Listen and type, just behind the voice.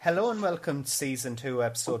Hello and welcome to Season 2,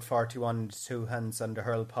 Episode 41 of Two Hands on the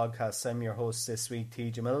Hurl podcast. I'm your host this week,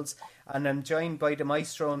 TJ Mills, and I'm joined by the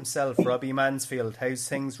maestro himself, Robbie Mansfield. How's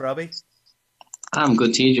things, Robbie? I'm good,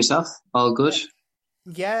 TJ. Yourself? All good?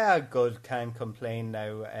 Yeah, good. Can't complain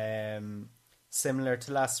now. Similar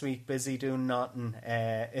to last week, busy doing nothing,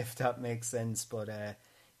 if that makes sense. But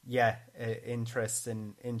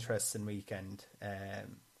interesting weekend.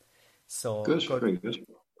 So Good, good. very good.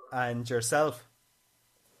 And yourself?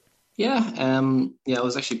 Yeah. I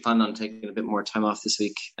was actually planning on taking a bit more time off this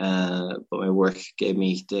week, but my work gave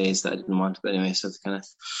me days that I didn't want. But anyway, so to kind of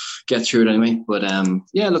get through it anyway. But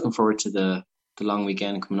yeah, looking forward to the long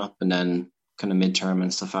weekend coming up, and then kind of midterm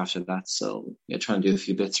and stuff after that. So yeah, trying to do a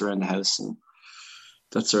few bits around the house and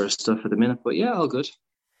that sort of stuff at the minute. But yeah, all good.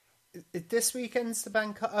 This weekend's the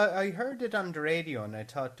bank. I heard it on the radio, and I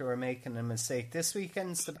thought they were making a mistake. This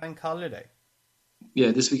weekend's the bank holiday.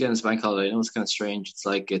 Yeah, this weekend's bank holiday. I know it's kind of strange. It's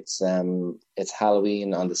like it's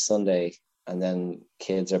Halloween on the Sunday, and then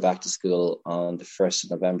kids are back to school on the 1st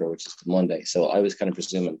of November, which is the Monday. So I was kind of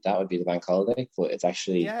presuming that would be the bank holiday, but it's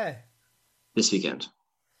actually Yeah, this weekend.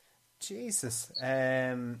 Jesus.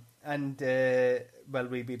 Well,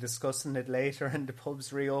 we'll be discussing it later, and the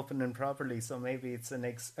pub's reopening properly. So maybe it's an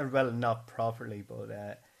well, not properly,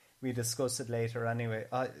 but we discuss it later anyway.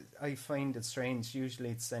 I find it strange.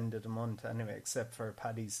 Usually it's the end of the month anyway, except for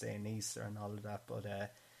Paddy's Day and Easter and all of that.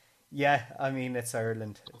 But yeah, I mean it's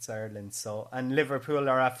Ireland. It's Ireland. So and Liverpool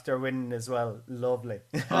are after winning as well. Lovely.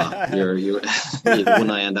 Oh, you have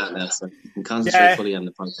one eye on that now, so you can concentrate Yeah, fully on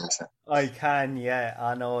the podcast now. I can. Yeah,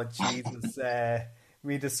 I know. Jesus.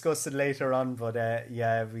 We discuss it later on, but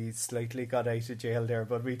yeah, we slightly got out of jail there,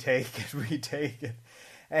 but we take it. We take it.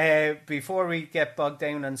 Before we get bogged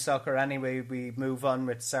down on soccer anyway, we move on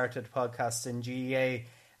with started podcast in GEA,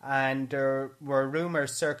 and there were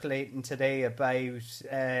rumours circulating today about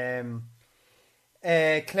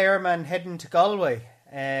Clareman heading to Galway.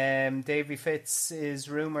 Davy Fitz is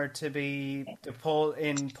rumoured to be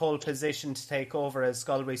in pole position to take over as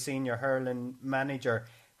Galway senior hurling manager.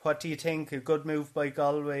 What do you think? A good move by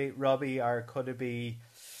Galway, Robbie, or could it be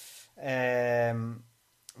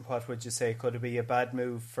what would you say? Could it be a bad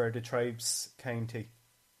move for the Tribes County?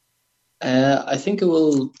 I think it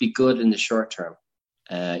will be good in the short term.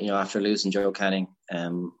 After losing Joe Canning,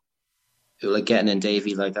 like getting in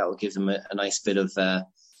Davy like that will give them a nice bit of a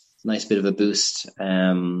boost.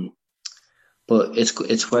 But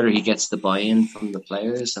it's whether he gets the buy-in from the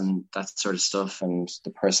players and that sort of stuff, and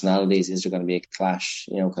the personalities. Is there going to be a clash?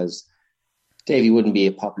 Because Davey wouldn't be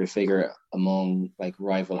a popular figure among like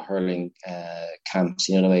rival hurling camps,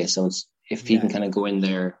 the way. So it's if he Yeah, can kind of go in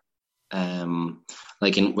there,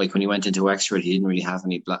 like when he went into Wexford, he didn't really have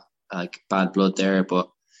any bad blood there,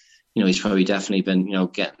 but he's probably definitely been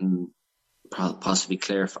getting possibly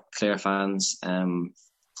Clare fans on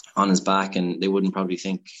his back, and they wouldn't probably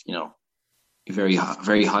think very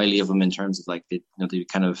very highly of him in terms of like they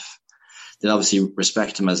obviously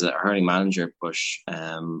respect him as a hurling manager, but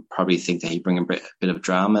probably think that he'd bring a bit of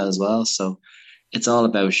drama as well. So it's all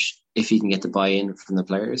about if he can get the buy-in from the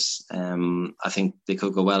players. I think they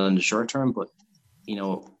could go well in the short term, but in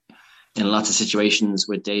lots of situations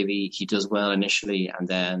with Davy, he does well initially, and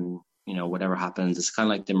then whatever happens, it's kind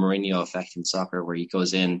of like the Mourinho effect in soccer, where he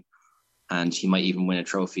goes in and he might even win a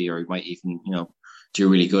trophy, or he might even do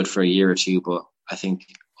really good for a year or two. But I think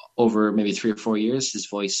over maybe 3 or 4 years, his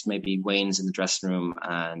voice maybe wanes in the dressing room,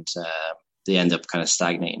 and they end up kind of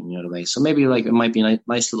stagnating, the way. So maybe like it might be a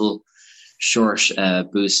nice little short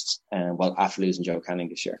boost, after losing Joe Canning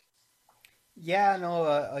this year. yeah, no,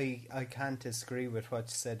 I can't disagree with what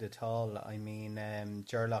you said at all. I mean,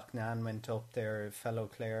 Gerlach Nan went up there, fellow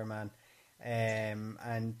Clare man,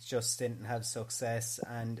 and just didn't have success.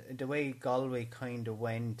 And the way Galway kind of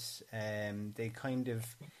went, they kind of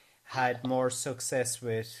had more success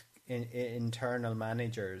with internal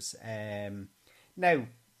managers. Now,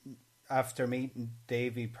 after meeting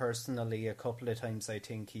Davy personally a couple of times, I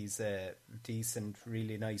think he's a decent,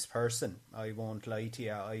 really nice person. I won't lie to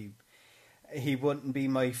you. He wouldn't be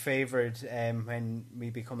my favourite when we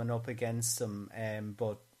be coming up against him.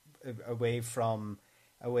 But away from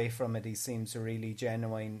it, he seems a really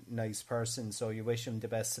genuine, nice person. So you wish him the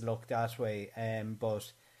best of luck that way.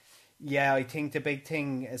 But yeah, I think the big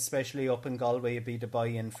thing, especially up in Galway, would be the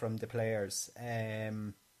buy-in from the players.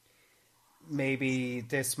 Maybe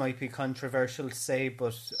this might be controversial to say,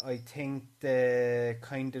 but I think the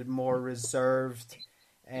kind of more reserved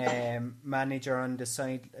manager on the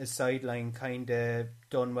sideline kind of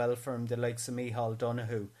done well for him, the likes of Micheál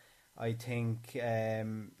Donoghue. I think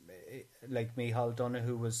like Micheál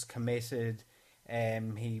Donoghue was committed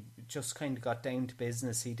He just kind of got down to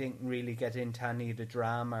business. He didn't really get into any of the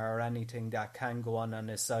drama or anything that can go on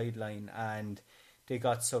a sideline, and they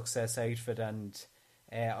got success out of it. And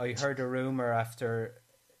I heard a rumour after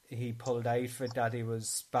he pulled out of it that he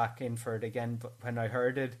was back in for it again. But when I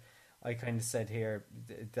heard it, I kind of said, here,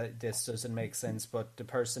 this doesn't make sense. But the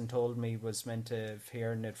person told me was meant to have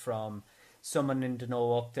hearing it from someone in the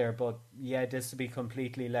know up there. But yeah, this would be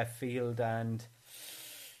completely left field. And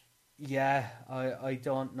yeah, I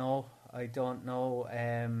don't know. I don't know.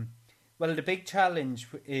 Well, the big challenge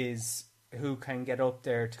is who can get up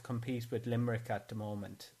there to compete with Limerick at the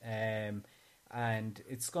moment. And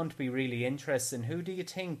it's going to be really interesting. Who do you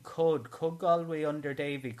think could Galway under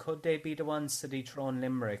Davy, could they be the ones to dethrone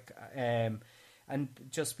Limerick? And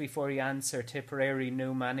just before you answer, Tipperary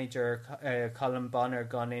new manager Colin Bonner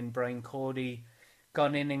gone in, Brian Cody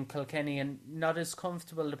gone in Kilkenny, and not as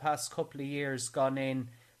comfortable the past couple of years, gone in,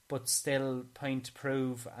 but still point to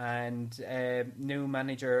prove, and new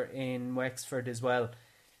manager in Wexford as well.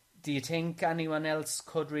 Do you think anyone else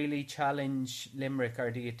could really challenge Limerick,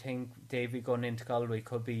 or do you think Davy going into Galway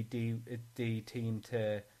could be the team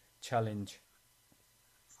to challenge?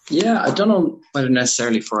 Yeah, I don't know whether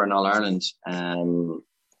necessarily for an All-Ireland. I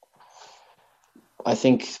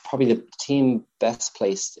think probably the team best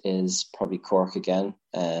placed is probably Cork again.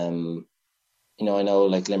 I know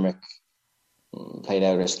like Limerick played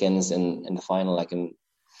out their skins in the final, like, and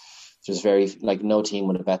there's very, like, no team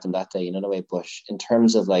would have bet them that day, no way. But in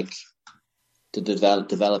terms of like the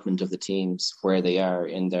development of the teams, where they are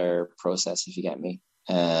in their process, if you get me,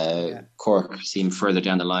 Cork seem further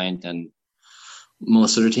down the line than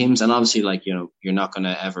most other teams. And obviously, like, you're not going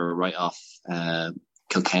to ever write off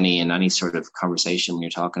Kilkenny in any sort of conversation when you're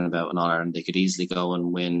talking about an All-Ireland. They could easily go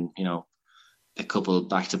and win, a couple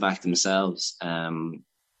back-to-back themselves.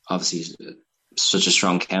 Obviously, such a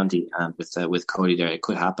strong county, and with Cody there, it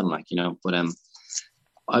could happen, But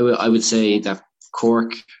I would say that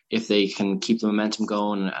Cork, if they can keep the momentum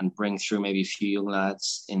going and bring through maybe a few young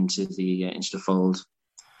lads into the fold,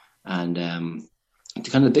 and the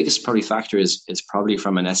kind of the biggest probably factor is probably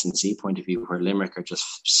from an S&C point of view, where Limerick are just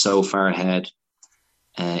so far ahead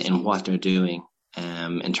in what they're doing,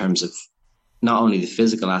 in terms of not only the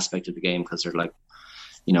physical aspect of the game, because they're like,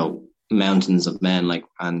 mountains of men,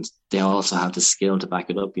 and they also have the skill to back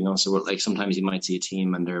it up, so like sometimes you might see a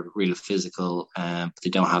team and they're real physical, but they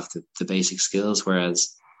don't have the basic skills,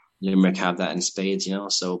 whereas Limerick have that in spades,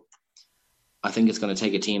 so I think it's going to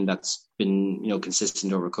take a team that's been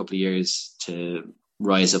consistent over a couple of years to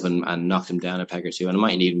rise up and knock them down a peg or two, and it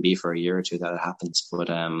mightn't even be for a year or two that it happens. But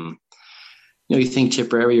you think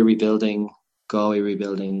Tipperary rebuilding, Galway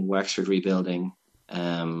rebuilding, Wexford rebuilding,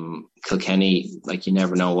 Kilkenny, like, you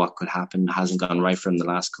never know what could happen. It hasn't gone right for them the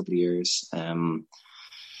last couple of years. Maybe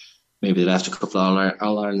they left a couple of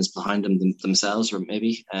All-Irelands behind them themselves, or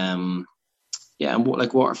maybe. And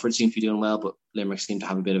like Waterford seem to be doing well, but Limerick seem to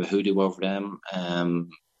have a bit of a hoodoo over them.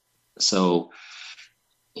 So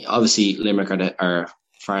obviously Limerick are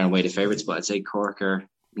far and away the favourites, but I'd say Cork are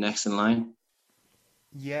next in line.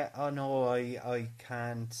 Yeah, no, I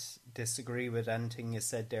can't disagree with anything you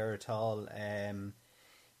said there at all.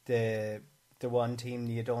 The one team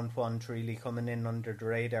you don't want really coming in under the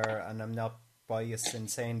radar, and I'm not biased in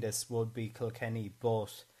saying this, would be Kilkenny,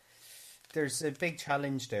 but there's a big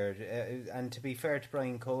challenge there. And to be fair to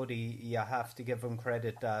Brian Cody, you have to give him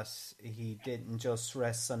credit that he didn't just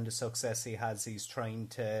rest on the success he has. He's trying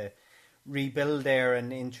to rebuild there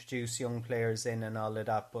and introduce young players in and all of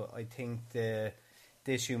that, but I think the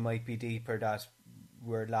issue might be deeper, that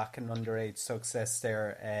we're lacking underage success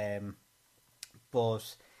there.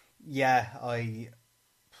 But yeah,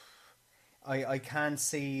 I can't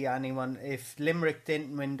see anyone. If Limerick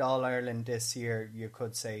didn't win the All-Ireland this year, you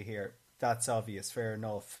could say here, that's obvious, fair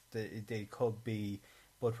enough. They could be,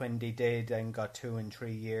 but when they did and got 2 and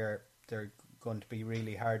 3 year, they're going to be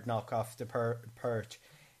really hard knock off the perch.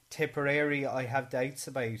 Tipperary, I have doubts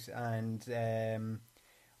about, and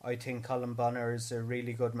I think Colin Bonner is a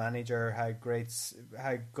really good manager. Had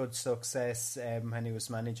good success when he was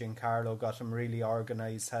managing Carlow. Got him really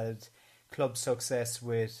organised. Had club success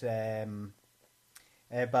with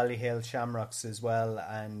Ballyhale Shamrocks as well.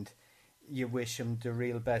 And you wish him the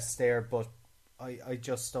real best there. But I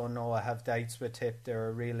just don't know. I have doubts with Tip. They're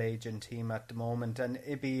a real aging team at the moment, and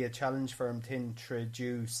it'd be a challenge for him to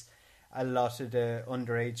introduce a lot of the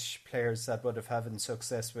underage players that would have having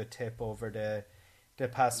success with Tip over the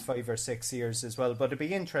past 5 or 6 years as well. But it'd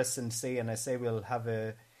be interesting to see, and I say we'll have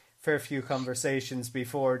a fair few conversations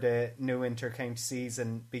before the new inter-county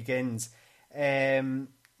season begins.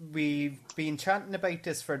 we've been chatting about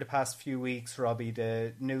this for the past few weeks, Robbie,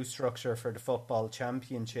 the new structure for the football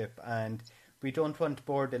championship, and we don't want to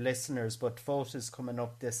bore the listeners, but vote is coming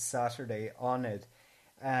up this Saturday on it.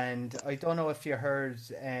 And I don't know if you heard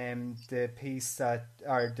the piece that,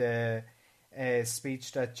 or the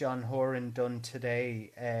speech that John Horan done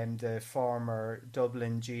today, the former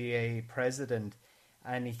Dublin GA president,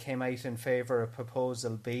 and he came out in favour of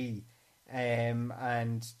Proposal B.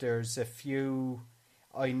 And there's a few,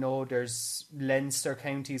 I know there's Leinster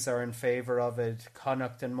counties are in favour of it,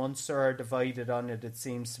 Connacht and Munster are divided on it. It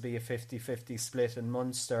seems to be a 50-50 split, and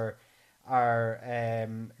Munster are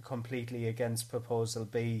completely against Proposal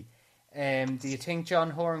B. Do you think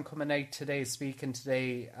John Horan coming out today, speaking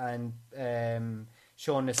today, and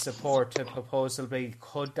showing his support to Proposal B,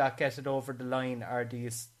 could that get it over the line, or do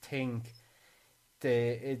you think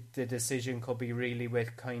the decision could be really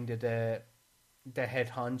with kind of the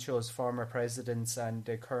head honchos, former presidents, and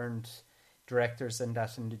the current directors and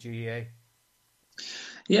that in the GAA?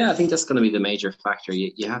 Yeah, I think that's going to be the major factor.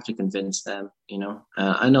 You have to convince them,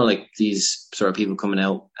 I know like these sort of people coming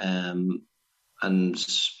out and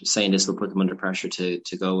saying this will put them under pressure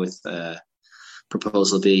to go with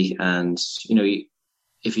Proposal B. And,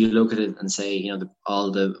 if you look at it and say,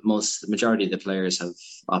 the majority of the players have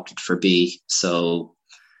opted for B. So,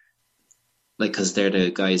 like, because they're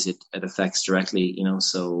the guys it affects directly,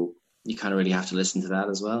 so you kind of really have to listen to that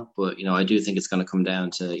as well. But, I do think it's going to come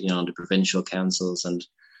down to, the provincial councils, and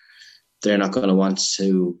they're not going to want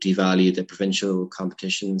to devalue the provincial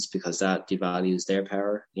competitions because that devalues their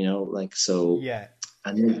power, so. Yeah.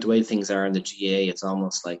 And the way things are in the GA, it's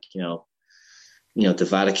almost like, the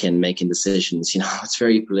Vatican making decisions, it's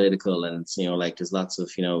very political, and it's, like there's lots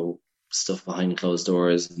of, stuff behind closed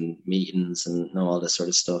doors and meetings and all this sort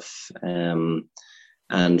of stuff. And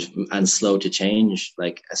slow to change,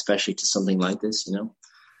 like, especially to something like this, Now,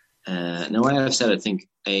 I have said I think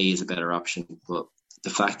A is a better option, but the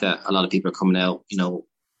fact that a lot of people are coming out,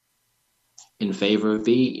 in favour of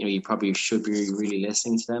B, you probably should be really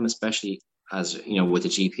listening to them, especially as, with the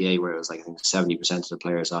GPA, where it was like, I think 70% of the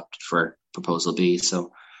players opted for Proposal B.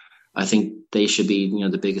 So I think they should be,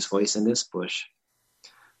 the biggest voice in this. But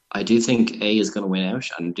I do think A is going to win out,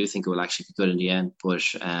 and I do think it will actually be good in the end. But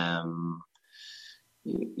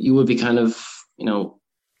you would be kind of,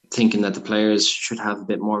 thinking that the players should have a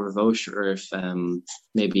bit more of a vote, or if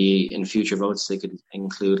maybe in future votes they could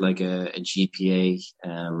include like a GPA,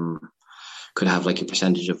 could have like a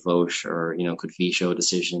percentage of vote, or, could veto a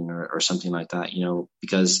decision or something like that,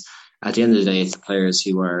 because at the end of the day, it's the players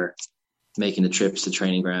who are making the trips to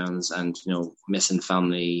training grounds and, missing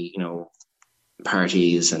family,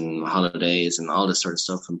 parties and holidays and all this sort of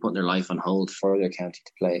stuff, and putting their life on hold for their county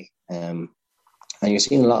to play. And you're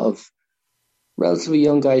seeing a lot of relatively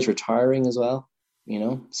young guys retiring as well,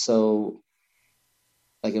 so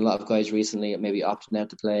like a lot of guys recently maybe opting out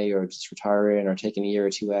to play, or just retiring, or taking a year or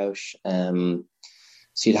two out. So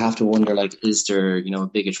you'd have to wonder, like, is there, a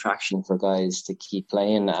big attraction for guys to keep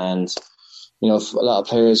playing? And, if a lot of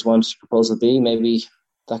players want Proposal B, maybe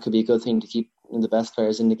that could be a good thing to keep the best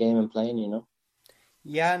players in the game and playing,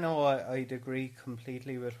 Yeah, no, I'd agree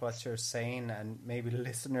completely with what you're saying, and maybe the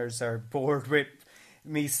listeners are bored with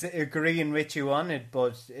me agreeing with you on it,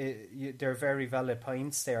 but they're very valid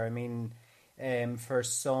points there. I mean, for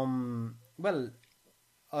some, well,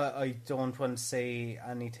 I don't want to say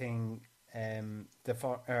anything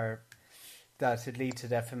that would lead to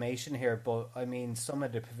defamation here, but I mean, some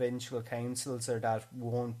of the provincial councils or that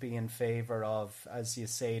won't be in favour of, as you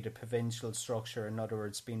say, the provincial structure, in other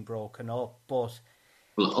words, being broken up. But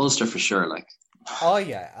well, Ulster for sure, like. Oh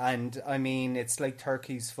yeah, and I mean, it's like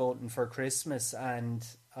turkeys voting for Christmas, and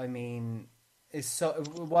I mean, it's so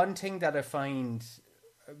one thing that I find.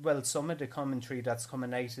 Well, some of the commentary that's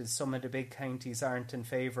coming out is some of the big counties aren't in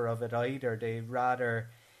favour of it either. They rather,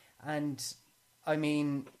 and I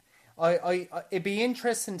mean, I it'd be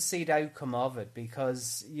interesting to see the outcome of it,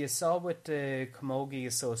 because you saw with the Camogie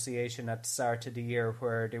Association at the start of the year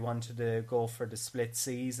where they wanted to go for the split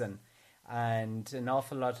season, and an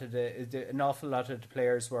awful lot of the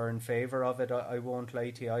players were in favour of it. I won't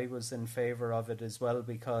lie to you, I was in favour of it as well,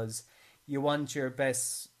 because you want your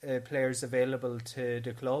best players available to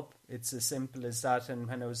the club. It's as simple as that. And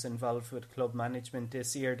when I was involved with club management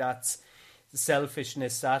this year, that's the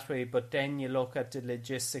selfishness that way. But then you look at the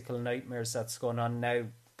logistical nightmares that's going on now,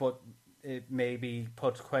 but it maybe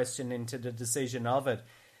put question into the decision of it.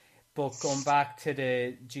 But going back to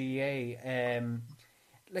the GA,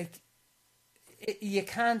 you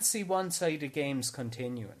can't see one-sided games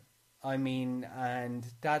continuing. I mean, and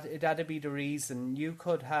that'd be the reason. You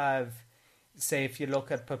could have say if you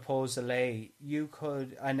look at Proposal A, you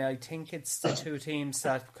could, and I think it's the two teams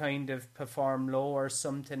that kind of perform low or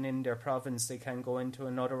something in their province, they can go into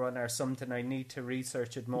another one or something. I need to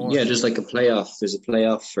research it more. Yeah, just like a playoff. There's a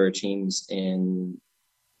playoff for teams in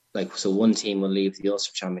like, so one team will leave the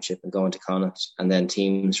Ulster Championship and go into Connacht, and then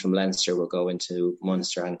teams from Leinster will go into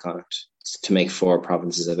Munster and Connacht to make 4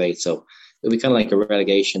 provinces of 8. So it'll be kind of like a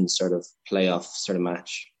relegation sort of playoff sort of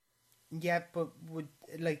match. Yeah, but would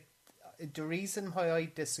like the reason why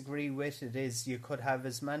I disagree with it is you could have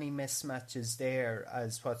as many mismatches there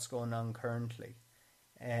as what's going on currently.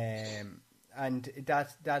 And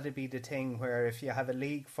that'd be the thing where if you have a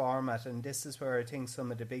league format, and this is where I think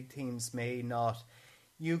some of the big teams may not,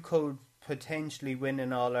 you could potentially win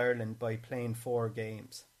in All Ireland by playing 4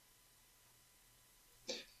 games.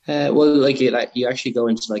 Well, like you actually go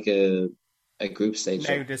into like a group stage.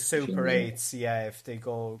 Now the Super Eights, yeah, if they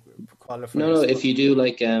go qualifiers. No. If you do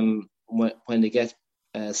like when they get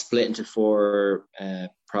split into 4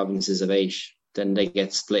 provinces of 8, then they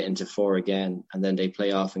get split into 4 again, and then they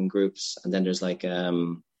play off in groups, and then there's like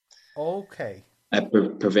okay. a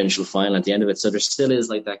provincial final at the end of it. So there still is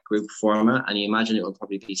like that group format, and you imagine it will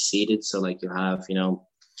probably be seeded. So like you have,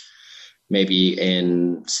 maybe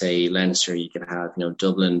in say Leinster, you can have,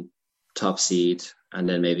 Dublin top seed, and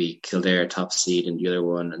then maybe Kildare top seed in the other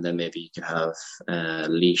one, and then maybe you could have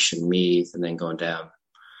Laois and Meath, and then going down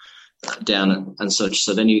and such.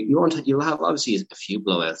 So then you'll have obviously a few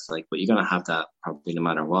blowouts, like, but you're gonna have that probably no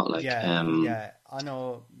matter what. Like, yeah, I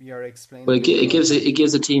know you're explaining. But it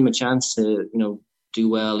gives a team a chance to do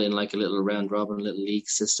well in like a little round robin, little league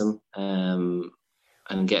system, and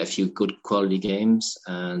get a few good quality games.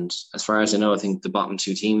 And as far as I know, I think the bottom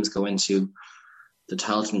 2 teams go into the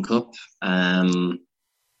Tailteann Cup.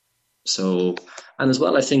 So, and as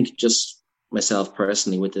well, I think just myself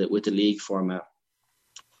personally with the league format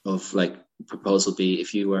of like Proposal B,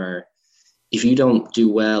 if you don't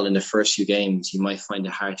do well in the first few games, you might find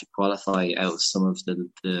it hard to qualify out of some of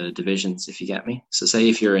the divisions, if you get me. So say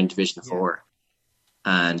if you're in Division 4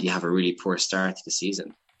 and you have a really poor start to the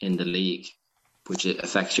season in the league, which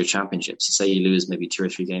affects your championship. So say you lose maybe 2 or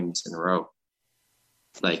 3 games in a row.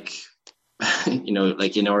 Like,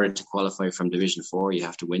 like in order to qualify from Division 4, you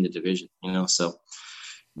have to win the division, so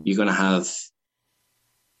you're going to have,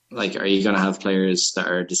 like, are you going to have players that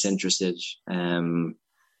are disinterested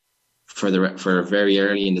for very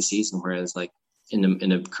early in the season, whereas like in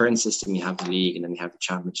the current system you have the league and then you have the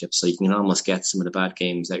championship, so you can almost get some of the bad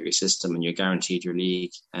games out of your system and you're guaranteed your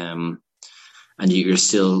league, and you're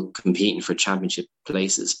still competing for championship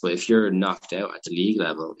places. But if you're knocked out at the league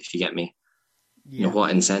level, if you get me, what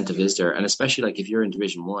incentive is there? And especially like if you're in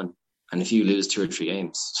Division 1 and if you lose 2 or 3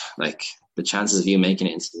 games, like the chances of you making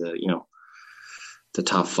it into the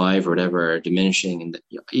top 5 or whatever are diminishing, and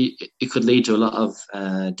it could lead to a lot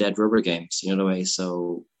of dead rubber games, the way.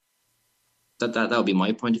 So that would be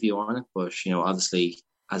my point of view on it. But obviously,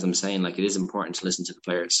 as I'm saying, like, it is important to listen to the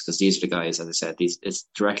players, because these are the guys, as I said, it's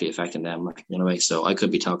directly affecting them, like, way. So I could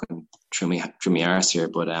be talking through me arse here,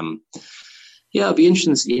 but it'll be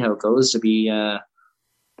interesting to see how it goes. To be a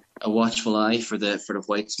watchful eye for the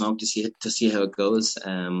white smoke to see how it goes.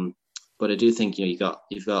 But I do think you've got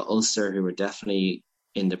Ulster, who are definitely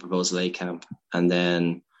in the Proposal A camp, and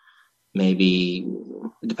then maybe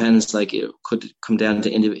it depends. Like, it could come down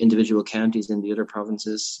to individual counties in the other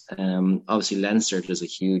provinces. Obviously, Leinster, there's a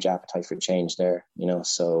huge appetite for change there.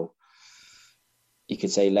 So you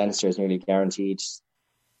could say Leinster is nearly guaranteed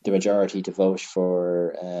the majority to vote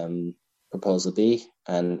for Proposal B,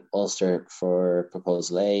 and Ulster for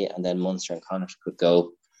Proposal A, and then Munster and Connacht could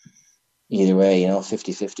go either way.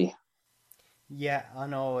 50-50. Yeah, I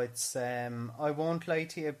know. It's I won't lie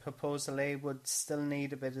to you, Proposal A would still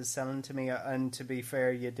need a bit of selling to me, and to be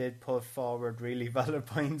fair, you did put forward really valid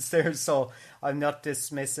points there, so I'm not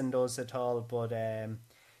dismissing those at all. But I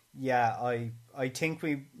think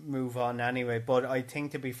we move on anyway. But I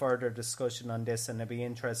think there'll be further discussion on this, and it'll be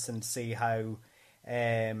interesting to see how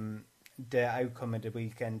the outcome of the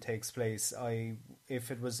weekend takes place.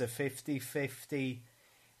 If it was a 50-50.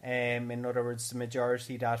 In other words, the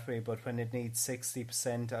majority that way, but when it needs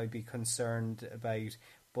 60%, I'd be concerned about.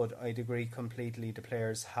 But I'd agree completely, the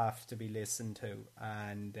players have to be listened to,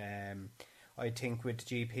 and I think with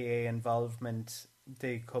GPA involvement,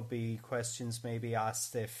 there could be questions maybe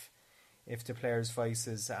asked if the players'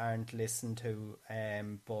 voices aren't listened to.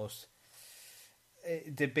 But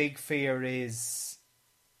the big fear is,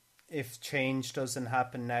 if change doesn't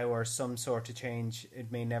happen now, or some sort of change, it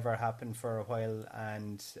may never happen for a while.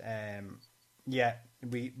 And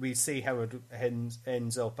we see how it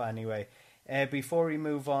ends up anyway. Before we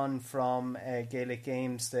move on from Gaelic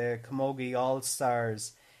games, the Camogie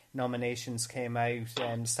All-Stars nominations came out.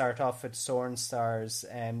 Start off with Soren Stars,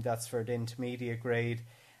 that's for the intermediate grade.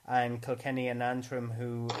 And Kilkenny and Antrim,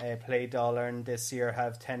 who played All-Ireland this year,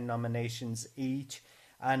 have 10 nominations each.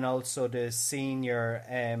 And also the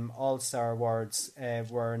senior All-Star Awards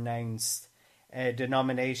were announced. The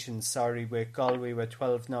nominations, with Galway with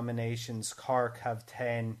 12 nominations, Cork have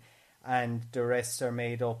 10, and the rest are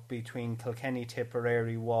made up between Kilkenny,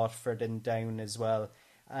 Tipperary, Waterford and Down as well.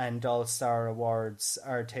 And All-Star Awards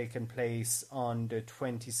are taking place on the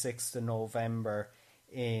 26th of November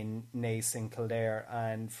in Naas in Kildare,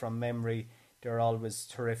 and from memory they're always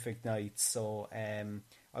terrific nights, so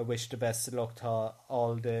I wish the best of luck to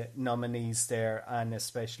all the nominees there, and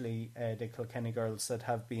especially the Kilkenny girls that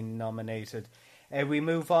have been nominated. We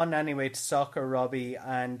move on anyway to soccer, Robbie,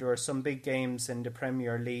 and there are some big games in the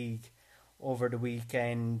Premier League over the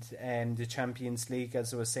weekend. The Champions League,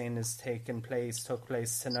 as I was saying, took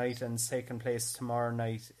place tonight and is taking place tomorrow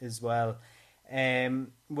night as well.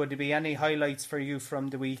 Would there be any highlights for you from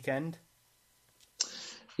the weekend?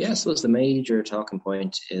 Yeah, I suppose the major talking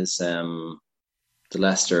point is the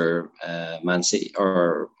Leicester Man City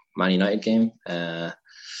or Man United game. And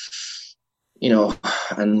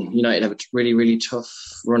United have a really, really tough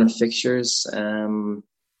run of fixtures. And,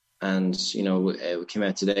 it came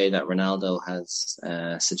out today that Ronaldo has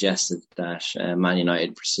suggested that Man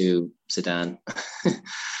United pursue Zidane.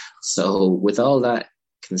 So with all that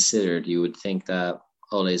considered, you would think that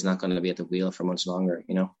Ole is not going to be at the wheel for much longer,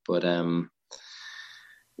 But,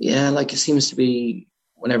 it seems to be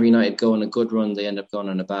whenever United go on a good run, they end up going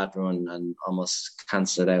on a bad run and almost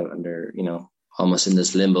cancel it out. And they're, almost in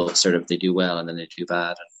this limbo, sort of they do well and then they do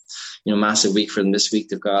bad. And, massive week for them this week.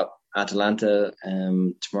 They've got Atalanta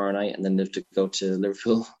tomorrow night, and then they have to go to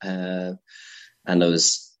Liverpool. And I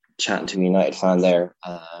was chatting to a United fan there.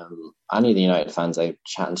 Any of the United fans I've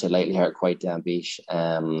chatting to lately are quite downbeat.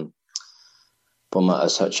 But I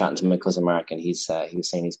was chatting to my cousin Mark, and he was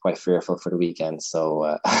saying he's quite fearful for the weekend.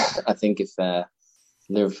 So I think if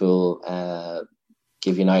Liverpool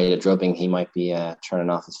give United a drubbing, he might be turning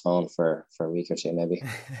off his phone for a week or two, maybe.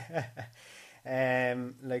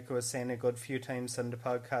 Like I was saying a good few times on the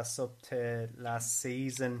podcast up to last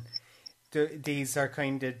season, these are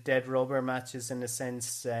kind of dead rubber matches in a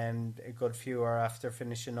sense. A good few are after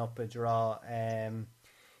finishing up a draw.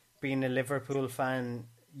 Being a Liverpool fan,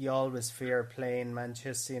 you always fear playing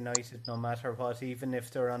Manchester United no matter what, even if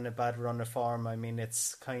they're on a bad run of form. I mean,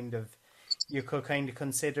 it's kind of, you could kind of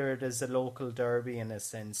consider it as a local derby in a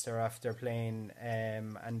sense. They're after playing,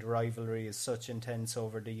 and the rivalry is such intense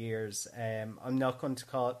over the years. I'm not going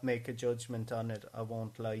to make a judgment on it, I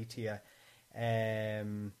won't lie to you.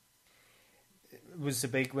 It was a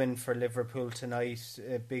big win for Liverpool tonight,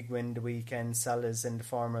 a big win the weekend. Salah's in the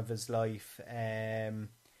form of his life.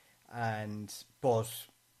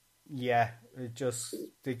 Just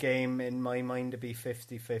the game in my mind to be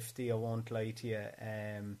 50-50, I won't lie to you,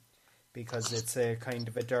 because it's a kind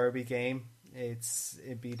of a derby game.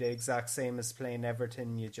 It'd be the exact same as playing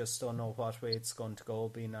Everton. You just don't know what way it's going to go,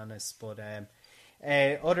 being honest. But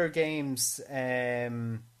other games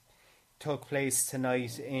took place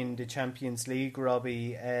tonight in the Champions League,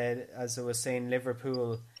 Robbie. As I was saying,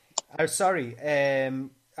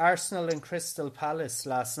 Arsenal and Crystal Palace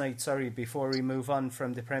last night. Before we move on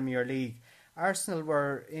from the Premier League, Arsenal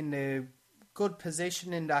were in a good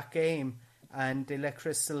position in that game, and they let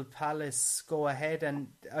Crystal Palace go ahead, and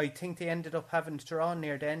I think they ended up having to draw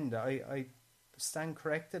near the end. I stand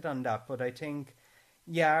corrected on that, but I think,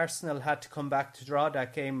 Arsenal had to come back to draw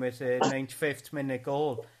that game with a 95th minute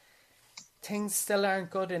goal. Things still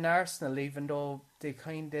aren't good in Arsenal, even though they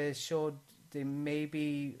kind of showed they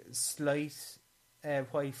maybe slight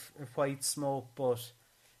white smoke, but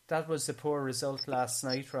that was a poor result last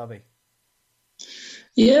night, Robbie.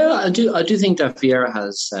 Yeah, I do think that Vieira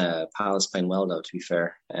has Palace playing well, though, to be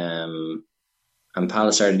fair. And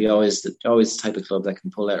Palace are always the type of club that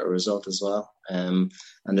can pull out a result as well. And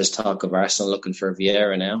there's talk of Arsenal looking for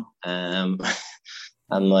Vieira now.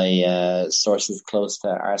 And my sources close to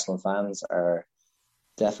Arsenal fans are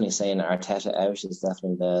definitely saying Arteta out is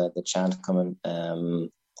definitely the chant coming.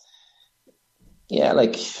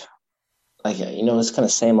 It's kind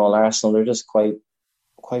of same old Arsenal. They're just quite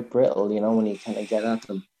brittle, when you kind of get at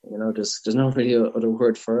them. There's no really other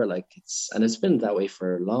word for it. It's been that way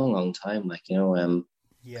for a long, long time.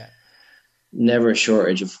 Never a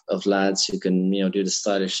shortage of lads who can, do the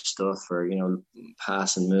stylish stuff or,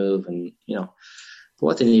 pass and move and, but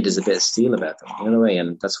what they need is a bit of steel about them, in a way.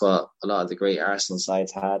 And that's what a lot of the great Arsenal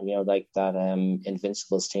sides had, like that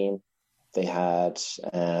Invincibles team. They had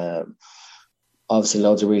obviously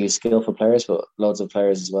loads of really skillful players, but loads of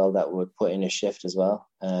players as well that would put in a shift as well,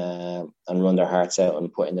 and run their hearts out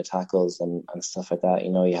and put in the tackles and stuff like that.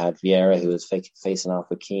 You had Vieira, who was facing off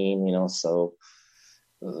with Keane, so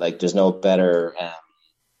like there's no better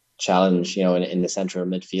challenge, in the centre of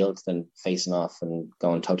midfield than facing off and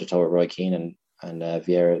going toe to toe with Roy Keane, and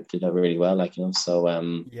Vieira did that really well, so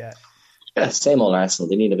Yeah. yeah, same old Arsenal.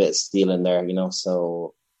 They need a bit of steel in there,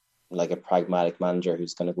 so like a pragmatic manager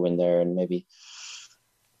who's going to go in there and maybe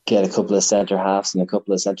get a couple of centre halves and a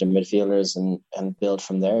couple of centre midfielders and build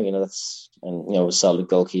from there. A solid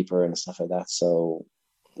goalkeeper and stuff like that. So,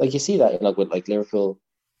 like you see that, with like Liverpool,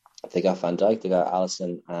 they got Van Dijk, they got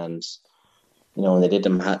Alisson, and when they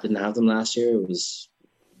didn't have them last year,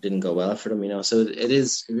 didn't go well for them. So it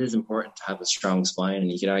is important to have a strong spine,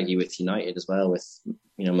 and you could argue with United as well with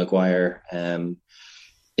Maguire.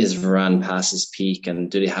 Is Varane past his peak, and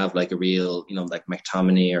do they have like a real, like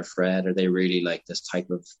McTominay or Fred? Are they really like this type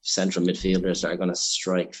of central midfielders that are going to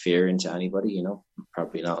strike fear into anybody?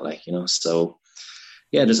 Probably not. So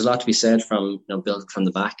yeah, there's a lot to be said from building from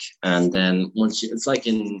the back, and then it's like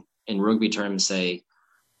in rugby terms, say,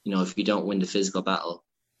 if you don't win the physical battle,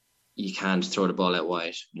 you can't throw the ball out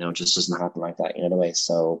wide. It just doesn't happen like that. The way.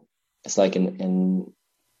 So it's like in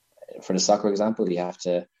for the soccer example, you have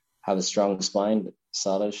to have a strong spine,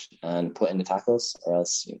 solid, and put in the tackles, or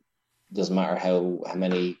else it doesn't matter how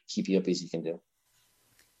many keepy uppies you can do.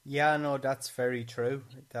 Yeah, no, that's very true.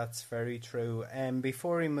 That's very true.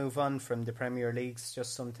 Before we move on from the Premier Leagues,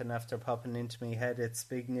 just something after popping into my head. It's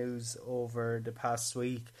big news over the past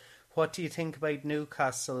week. What do you think about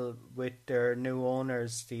Newcastle with their new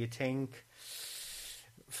owners? Do you think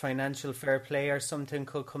financial fair play or something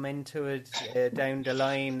could come into it down the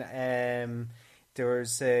line?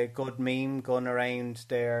 There's a good meme going around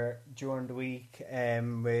there during the week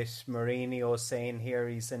with Mourinho saying here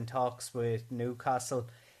he's in talks with Newcastle.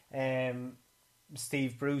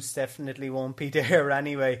 Steve Bruce definitely won't be there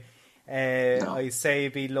anyway. No. I say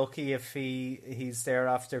be lucky if he's there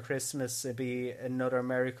after Christmas. It'd be another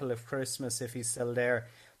miracle of Christmas if he's still there.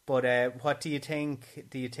 But what do you think?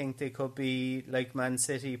 Do you think they could be like Man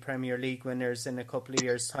City Premier League winners in a couple of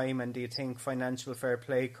years' time? And do you think financial fair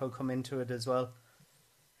play could come into it as well?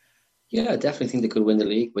 Yeah, I definitely think they could win the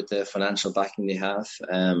league with the financial backing they have.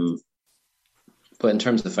 But in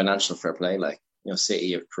terms of financial fair play,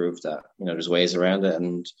 City have proved that, there's ways around it.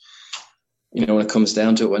 And, when it comes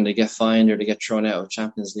down to it, when they get fined or they get thrown out of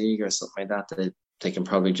Champions League or something like that, they can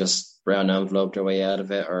probably just brown envelope their way out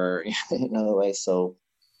of it or another way. So,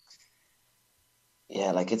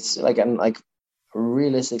 yeah,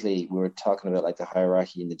 realistically, we were talking about the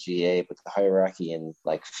hierarchy in the GA, but the hierarchy in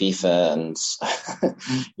FIFA and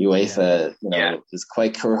UEFA, is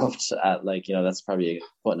quite corrupt. That's probably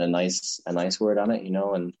putting a nice word on it,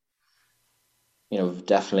 and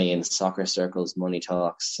definitely in soccer circles, money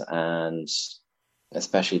talks, and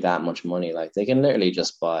especially that much money, they can literally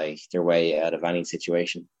just buy their way out of any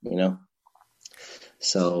situation,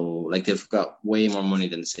 So they've got way more money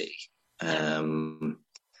than the City.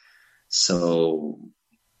 So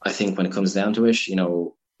I think when it comes down to it,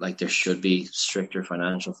 there should be stricter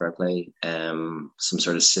financial fair play, some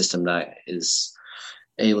sort of system that is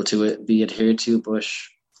able to be adhered to. But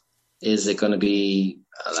is it going to be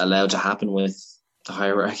allowed to happen with the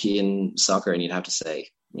hierarchy in soccer? And you'd have to say,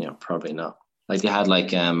 probably not. They had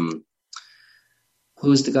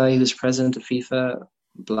who's the guy who's president of FIFA?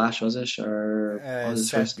 Blatter, was it? Or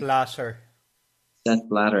Sepp Blatter. Sepp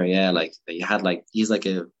Blatter, yeah. You had he's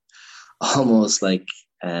almost like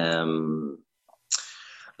a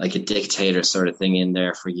dictator sort of thing in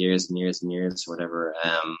there for years and years and years, or whatever.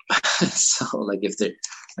 So if they're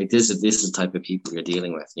this is the type of people you're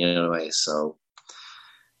dealing with, So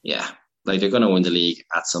yeah, they're going to win the league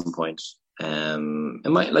at some point.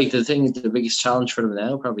 It might the biggest challenge for them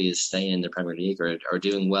now probably is staying in the Premier League or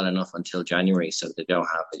doing well enough until January so that they don't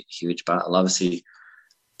have a huge battle. Obviously,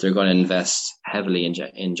 they're going to invest heavily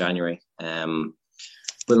in January.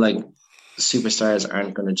 But superstars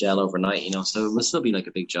aren't going to gel overnight, so it will still be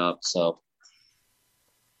a big job. So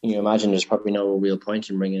you imagine there's probably no real point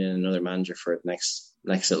in bringing in another manager for the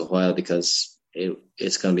next little while, because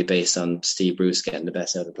it's going to be based on Steve Bruce getting the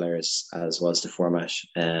best out of players, as was the format.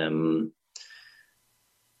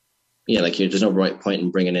 There's no right point in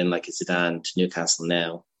bringing in a Zidane to Newcastle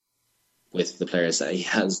now with the players that he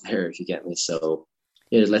has there, if you get me. So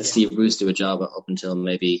let Steve Bruce do a job up until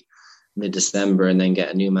maybe mid-December, and then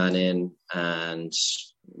get a new man in, and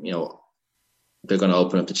they're going to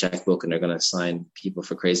open up the checkbook and they're going to sign people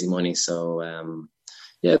for crazy money. So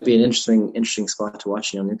it'd be an interesting spot to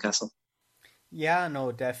watch, Newcastle. Yeah,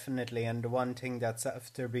 no, definitely. And the one thing that's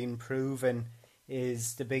after being proven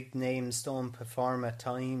is the big names don't perform at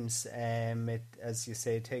times. It, as you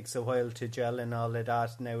say, takes a while to gel and all of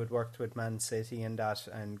that. Now it worked with Man City and that,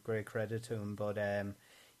 and great credit to him. But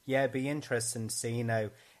yeah, it'd be interesting to see now.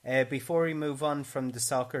 Before we move on from the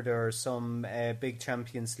soccer, there are some big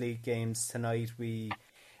Champions League games tonight. We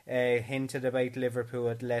hinted about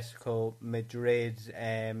Liverpool Atletico Madrid.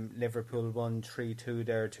 Liverpool won 3-2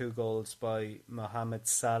 there, 2 goals by Mohamed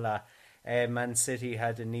Salah. Man City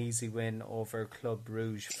had an easy win over Club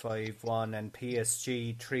Brugge 5-1, and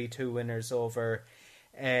PSG 3-2 winners over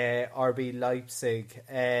RB Leipzig.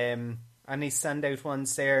 Any standout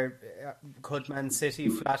ones there? Could Man City,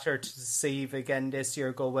 flatter to deceive again this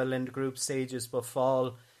year, go well in the group stages but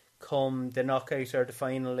fall come the knockout or the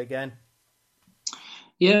final again?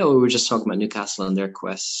 Yeah, we were just talking about Newcastle and their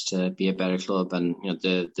quest to be a better club, and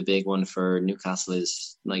the big one for Newcastle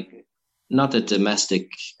is like not that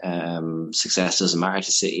domestic success doesn't matter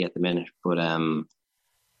to City at the minute, but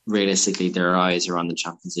realistically their eyes are on the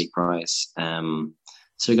Champions League prize.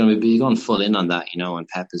 So they're going to be going full in on that, and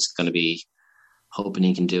Pep is going to be hoping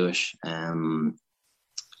he can do it.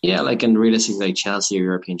 Yeah, like, and realistically, like Chelsea are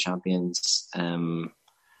European champions.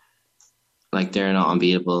 Like, they're not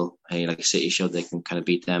unbeatable. Like City showed they can kind of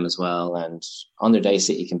beat them as well, and on their day,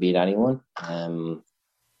 City can beat anyone. And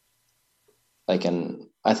I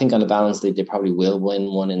think on the balance, they probably will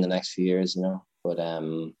win one in the next few years, But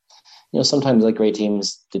sometimes like great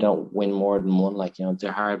teams, they don't win more than one. Like,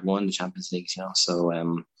 they're hard won the Champions League, So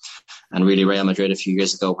and really Real Madrid a few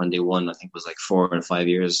years ago when they won, I think it was like 4 or 5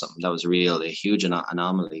 years or something. That was a huge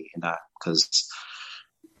anomaly in that, because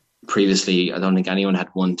previously I don't think anyone had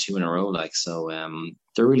won 2 in a row.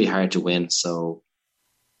 They're really hard to win. So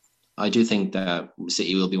I do think that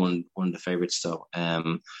City will be one of the favourites, though.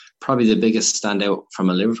 Probably the biggest standout from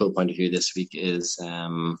a Liverpool point of view this week is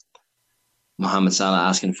Mohamed Salah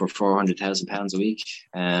asking for £400,000 a week.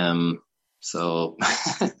 So,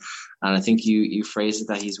 and I think you phrased it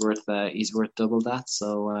that he's worth double that.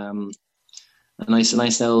 So, a nice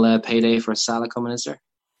little payday for Salah coming, is there?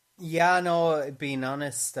 Yeah, no. Being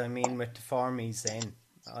honest, I mean, with the form he's in,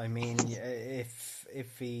 I mean, if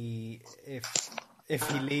he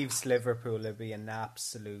leaves Liverpool, it'd be an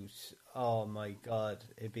absolute, oh my God,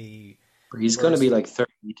 it'd be. He's going to be like 30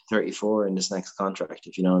 to 34 in this next contract,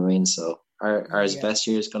 if you know what I mean. So are his best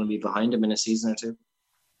years going to be behind him in a season or two?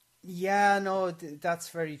 Yeah, no, that's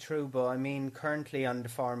very true. But I mean, currently on the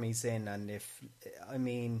form he's in, and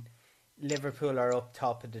Liverpool are up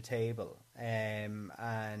top of the table, and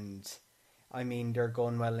I mean, they're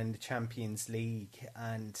going well in the Champions League,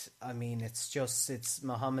 and I mean, it's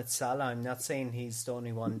Mohamed Salah. I'm not saying he's the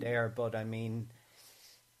only one there, but I mean,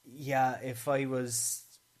 yeah, if I was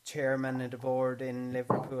chairman of the board in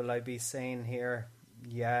Liverpool, I'd be saying here,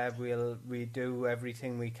 yeah, we do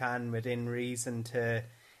everything we can within reason to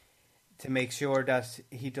make sure that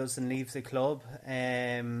he doesn't leave the club,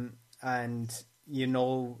 and he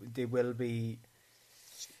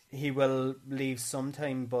will leave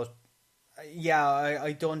sometime, but yeah,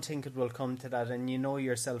 I don't think it will come to that, and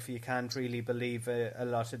yourself, you can't really believe a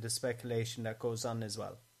lot of the speculation that goes on as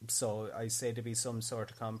well. So I say to be some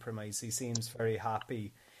sort of compromise. He seems very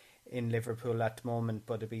happy in Liverpool at the moment,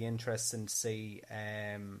 but it'd be interesting to see.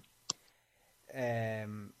 I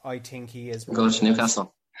think he is. Go to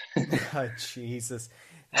Newcastle. Oh, Jesus.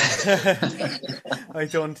 I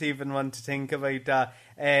don't even want to think about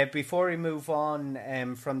that. Before we move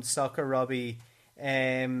on from soccer, Robbie,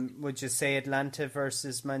 would you say Atlanta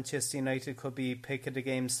versus Manchester United could be pick of the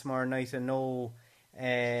games tomorrow night? I know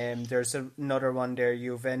there's another one there,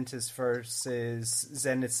 Juventus versus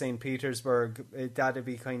Zenit St. Petersburg. That'd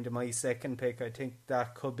be kind of my second pick. I think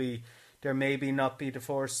that could be, there maybe not be the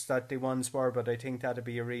force that they once were, but I think that'd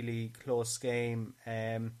be a really close game.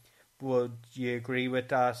 Would you agree with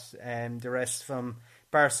that? The rest from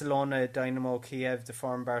Barcelona, Dynamo Kiev, the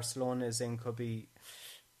form Barcelona is in, could be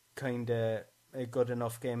kind of a good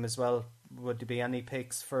enough game as well. Would there be any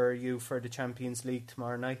picks for you for the Champions League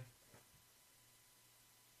tomorrow night?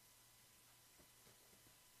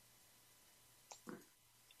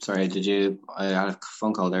 Sorry, I had a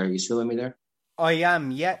phone call there. Are you still with me there? I am,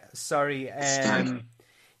 yeah. Sorry.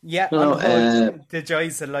 Yeah, no, the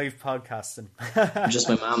joys of live podcasting. Just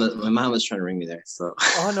my mom was trying to ring me there. So.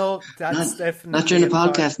 Oh no, that's definitely not during the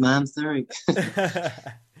podcast, ma'am. Sorry.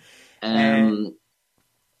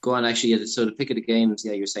 Go on. Actually, yeah. So the pick of the games,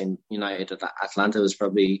 yeah, you're saying United. Atlanta was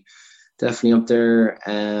probably definitely up there.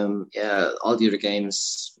 Yeah, all the other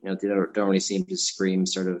games, they don't really seem to scream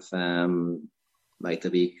sort of like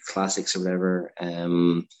they'll be classics or whatever.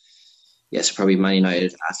 Yes, probably Man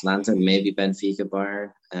United, Atlanta, maybe Benfica,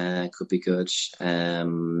 Bayern could be good.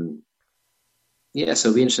 Yeah, so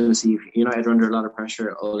it'll be interesting to see if United are under a lot of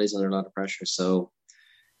pressure. Ole's under a lot of pressure, so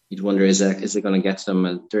you'd wonder is it going to get to them?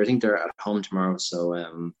 And I think they're at home tomorrow,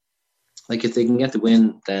 so like if they can get the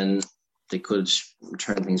win, then they could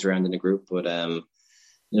turn things around in the group. But the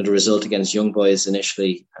result against Young Boys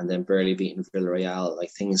initially, and then barely beating Villarreal,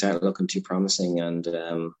 like things aren't looking too promising. And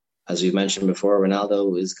as we've mentioned before,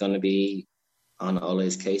 Ronaldo is going to be on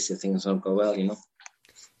Ole's case if things don't go well.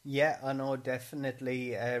 Yeah, I know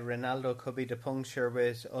definitely. Ronaldo could be the puncture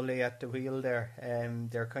with Ole at the wheel there.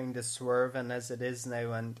 They're kind of swerving as it is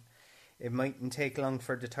now, and it mightn't take long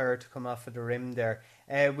for the tire to come off of the rim there.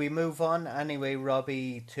 We move on anyway,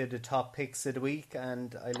 Robbie, to the top picks of the week,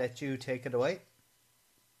 and I let you take it away.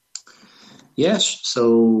 Yes,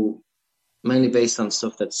 so mainly based on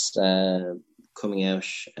stuff that's coming out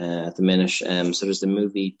at the minute. So there's the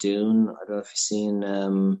movie Dune. I don't know if you've seen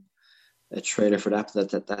a trailer for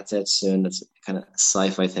that's out soon. It's kind of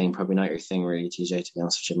sci-fi thing, probably not your thing really, TJ, to be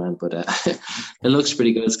honest with you, man. But it looks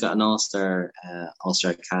pretty good. It's got an all-star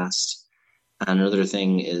cast. And another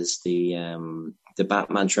thing is the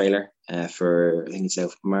Batman trailer for, I think it's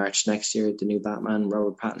out March next year. The new Batman,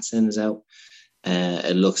 Robert Pattinson, is out.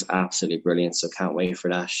 It looks absolutely brilliant, so can't wait for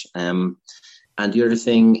that. And the other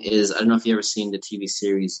thing is, I don't know if you ever seen the TV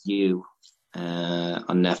series You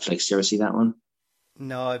on Netflix. You ever see that one?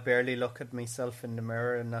 No, I barely look at myself in the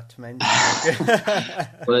mirror, not to mention.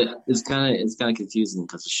 But it's kind of confusing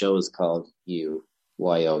because the show is called You,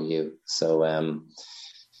 YOU. So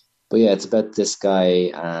but yeah, it's about this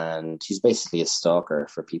guy, and he's basically a stalker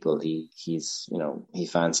for people he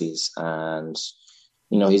fancies, and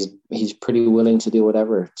he's pretty willing to do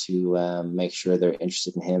whatever to make sure they're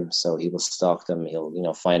interested in him. So he will stalk them.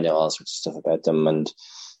 He'll find out all sorts of stuff about them, and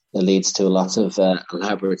it leads to lots of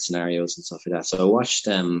elaborate scenarios and stuff like that. So I watched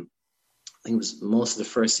I think it was most of the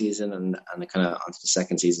first season and kind of onto the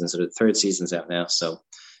second season. So the third season's out now. So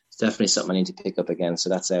it's definitely something I need to pick up again. So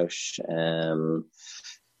that's out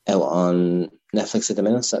on Netflix at the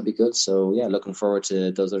minute. So that'd be good. So yeah, looking forward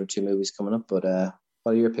to those other two movies coming up. But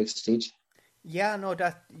what are your picks, Steve? Yeah, no,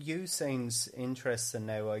 that you sounds interesting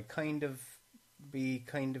now. Is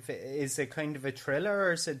it kind of a thriller,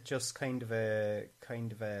 or is it just kind of a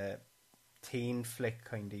teen flick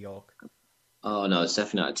kind of yoke? Oh no, it's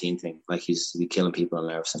definitely not a teen thing. Like he's be killing people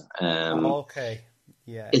and everything. Oh, okay.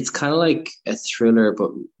 Yeah. It's kind of like a thriller,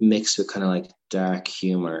 but mixed with kind of like dark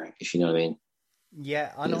humor, if you know what I mean.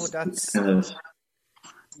 Yeah, I know It's that's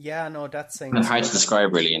yeah, I know that kind of sounds hard to good.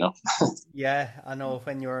 describe, really. Yeah, I know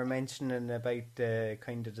when you were mentioning about the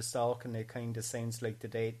kind of the stalking, it kind of sounds like the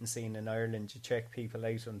dating scene in Ireland. You check people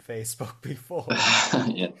out on Facebook before.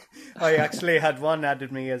 Yeah. I actually had one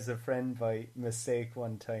added me as a friend by mistake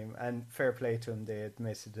one time, and fair play to him, they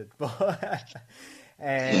admitted it. But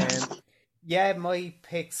Yeah. yeah, my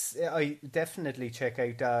picks, I definitely check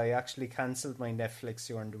out that. I actually cancelled my Netflix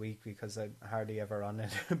during the week because I'm hardly ever on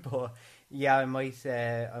it. But yeah, I might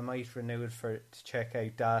renew it for to check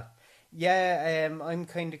out that. Yeah, I'm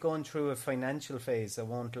kind of going through a financial phase. I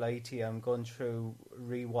won't lie to you. I'm going through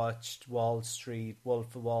rewatched Wall Street,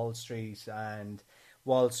 Wolf of Wall Street, and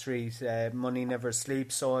Wall Street. Money Never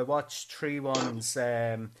Sleeps. So I watched three ones.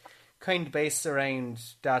 Kind of based around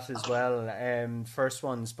that as well. First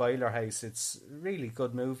one's Boiler House. It's a really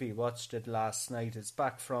good movie. Watched it last night. It's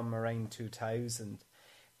back from around 2000,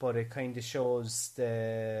 but it kind of shows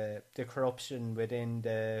the corruption within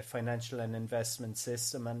the financial and investment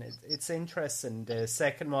system, and it's interesting. The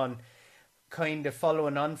second one, kind of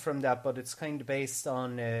following on from that, but it's kind of based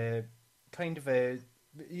on kind of a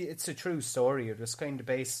it's a true story. It was kind of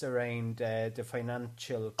based around the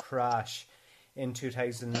financial crash in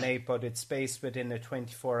 2008, but it's based within a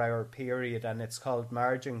 24-hour period, and it's called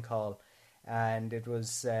Margin Call. And it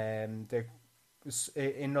was in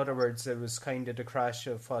other words, it was kind of the crash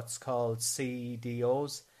of what's called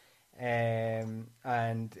CDOs. And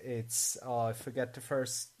it's, oh, I forget the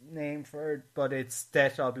first name for it, but it's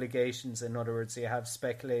debt obligations. In other words, you have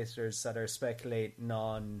speculators that are speculating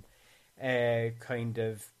on kind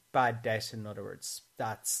of bad debt. In other words,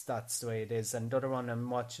 that's the way it is. And the other one, I'm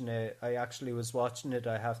watching it. I actually was watching it.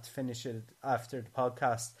 I have to finish it after the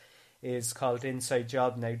podcast. Is called Inside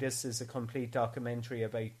Job. Now, this is a complete documentary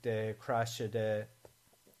about the crash of the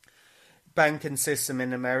banking system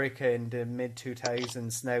in America in the mid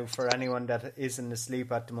 2000s. Now, for anyone that isn't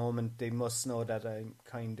asleep at the moment, they must know that I'm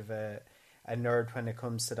kind of a nerd when it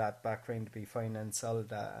comes to that background, to be finance, all of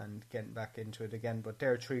that, and getting back into it again. But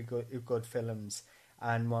there are three good films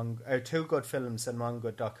and one, or two good films and one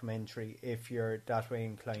good documentary if you're that way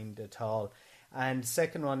inclined at all. And the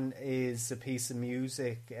second one is a piece of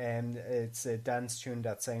music, and it's a dance tune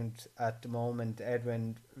that's out at the moment.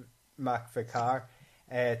 Edwin Mac Vicar.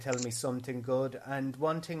 Tell Me Something Good. And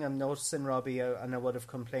one thing I'm noticing, Robbie, and I would have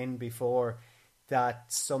complained before,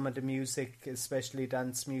 that some of the music, especially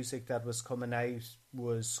dance music that was coming out,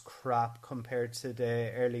 was crap compared to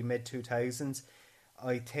the early mid-2000s.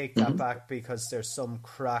 I take that back, because there's some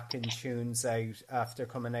cracking tunes out after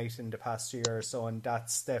coming out in the past year or so, and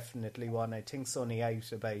that's definitely one. I think it's only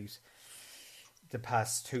out about the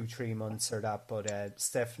past 2-3 months or that, but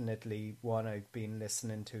it's definitely one I've been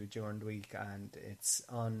listening to during the week, and it's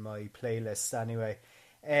on my playlist anyway.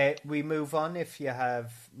 We move on if you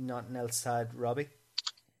have nothing else to add, Robbie.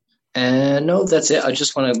 No, that's it. I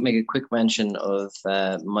just want to make a quick mention of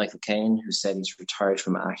Michael Caine, who said he's retired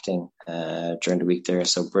from acting during the week there.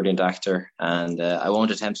 So brilliant actor, and I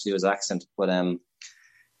won't attempt to do his accent, but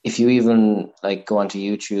if you even like go onto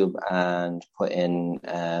YouTube and put in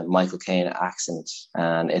Michael Caine accent,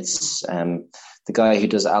 and it's the guy who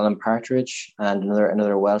does Alan Partridge and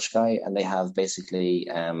another Welsh guy, and they have basically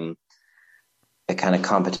a kind of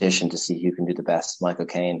competition to see who can do the best Michael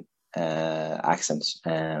Caine accent.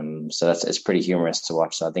 So it's pretty humorous to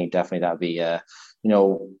watch. So I think definitely that'd be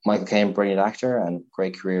Michael Caine, brilliant actor and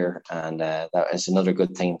great career, and that is another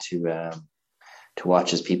good thing to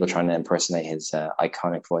watch, as people trying to impersonate his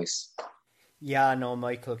iconic voice. Yeah, no,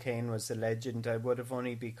 Michael Caine was a legend. I would have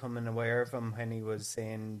only become aware of him when he was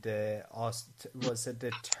in the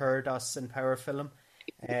third Austin Power film.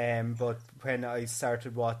 But when I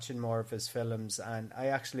started watching more of his films, and I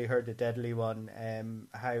actually heard a deadly one,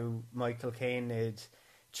 how Michael Caine would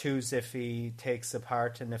choose if he takes a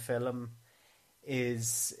part in a film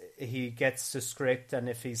is he gets the script, and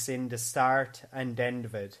if he's in the start and end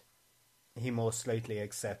of it, he most likely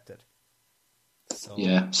accepted. So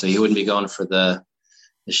yeah, so you wouldn't be going for the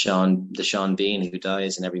Sean Bean who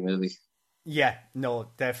dies in every movie. Yeah, no,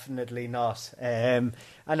 definitely not. And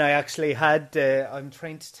I actually had, I'm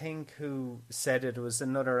trying to think who said it. It was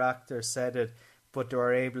another actor said it, but they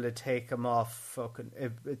were able to take him off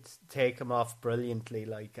brilliantly.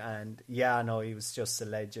 And yeah, no, he was just a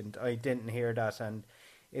legend. I didn't hear that, and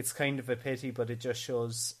it's kind of a pity, but it just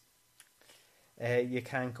shows you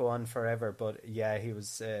can't go on forever. But yeah, he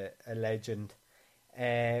was a legend.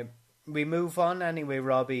 We move on anyway,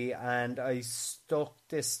 Robbie, and I stuck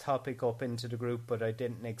this topic up into the group, but I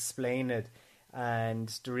didn't explain it. And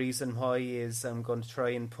the reason why is I'm going to try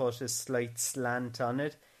and put a slight slant on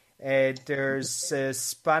it. There's a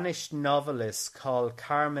Spanish novelist called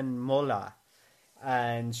Carmen Mola,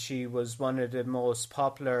 and she was one of the most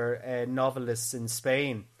popular novelists in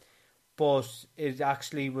Spain. But it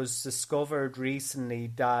actually was discovered recently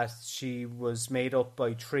that she was made up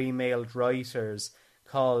by 3 male writers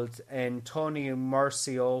called Antonio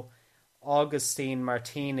Murcio, Augustine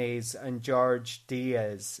Martinez, and George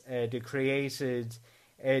Diaz. They created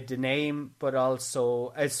the name, but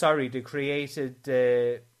also they created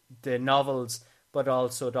the novels, but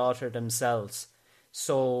also the author themselves.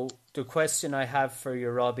 So the question I have for you,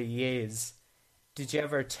 Robbie, is: did you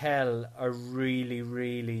ever tell a really,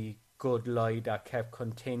 really good lie that kept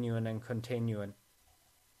continuing and continuing?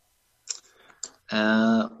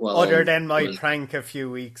 Other than my prank a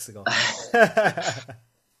few weeks ago.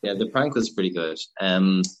 Yeah, the prank was pretty good.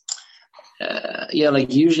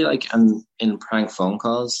 Usually I'm in prank phone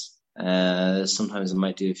calls. Sometimes I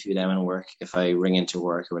might do a few of them in work if I ring into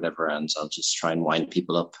work or whatever, and I'll just try and wind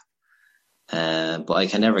people up. But I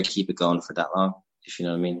can never keep it going for that long, if you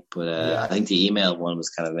know what I mean. But yeah. I think the email one was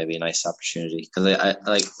kind of maybe a nice opportunity, because I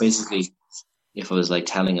like basically, if I was like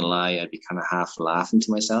telling a lie, I'd be kind of half laughing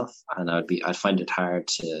to myself, and I'd find it hard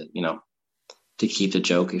to to keep the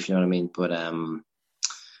joke, if you know what I mean. But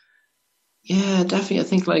yeah, definitely. I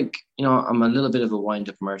think I'm a little bit of a wind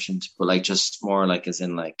up merchant, but just more as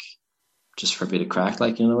in just for a bit of crack,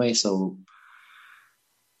 in a way. So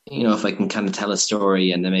if I can kind of tell a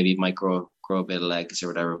story, and then maybe it might grow a bit of legs or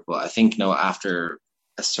whatever. But I think after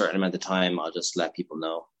a certain amount of time, I'll just let people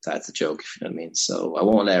know that it's a joke, if you know what I mean. So I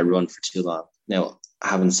won't let it run for too long. Now,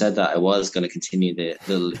 having said that, I was going to continue the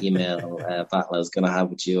little email battle I was going to have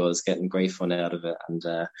with you. I was getting great fun out of it, and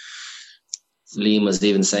Liam was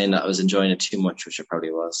even saying that I was enjoying it too much, which I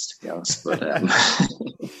probably was, to be honest. But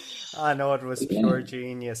I know it was pure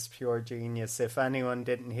genius. If anyone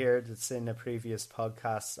didn't hear this in a previous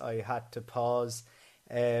podcast, I had to pause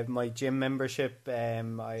my gym membership.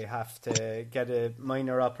 I have to get a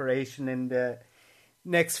minor operation in the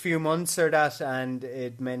next few months or that, and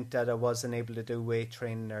it meant that I wasn't able to do weight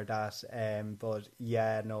training or that. But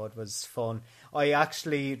yeah, no, it was fun.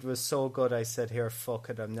 It was so good, I said, here, fuck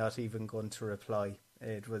it, I'm not even going to reply.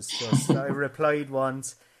 It was just, I replied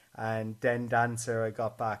once, and then the answer I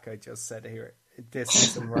got back, I just said, here, this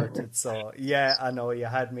isn't worth it. So yeah, I know you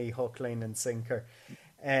had me hook, line, and sinker.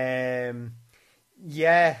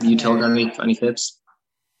 Yeah. You told any tips?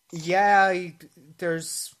 Yeah,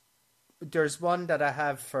 there's one that I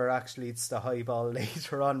have for actually it's the highball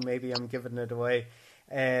later on. Maybe I'm giving it away.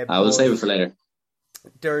 I will save it for later.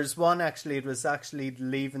 There's one actually. It was actually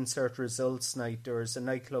Leaving Cert results night. There was a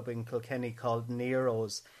nightclub in Kilkenny called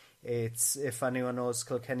Nero's. It's, if anyone knows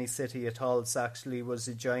Kilkenny City at all, it's actually was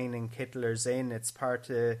adjoining Kittler's Inn. It's part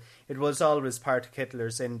of, it was always part of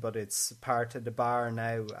Kittler's Inn, but it's part of the bar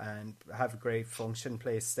now and have a great function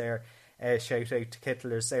place there. Shout out to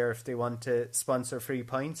Kittler's there if they want to sponsor free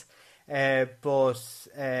pints.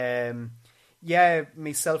 Yeah,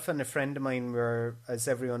 myself and a friend of mine were, as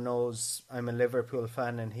everyone knows, I'm a Liverpool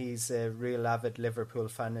fan and he's a real avid Liverpool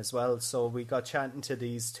fan as well. So we got chatting to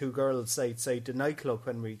these two girls outside the nightclub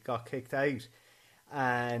when we got kicked out.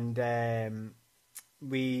 And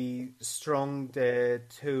we strung the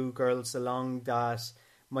two girls along that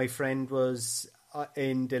my friend was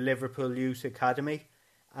in the Liverpool Youth Academy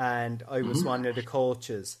and I was one of the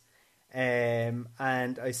coaches. And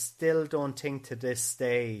I still don't think to this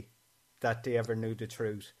day that they ever knew the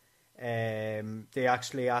truth. They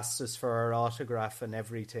actually asked us for our autograph and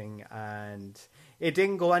everything, and it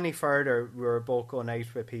didn't go any further. We were both going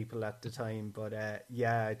out with people at the time, but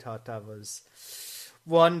yeah, I thought that was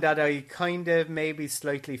one that I kind of maybe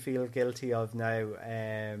slightly feel guilty of now.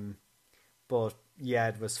 But yeah,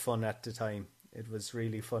 it was fun at the time. It was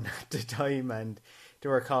really fun at the time, and they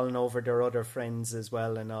were calling over their other friends as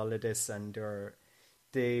well and all of this, and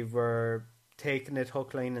they were taking it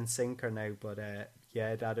hook, line, and sinker now. But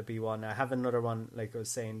yeah, that'd be one. I have another one, like I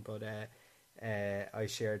was saying, but I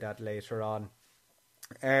share that later on.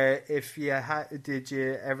 If you did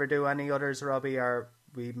you ever do any others, Robbie, or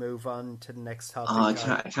we move on to the next topic? I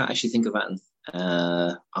can't actually think of it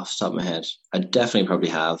off the top of my head. I definitely probably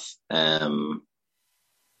have. Let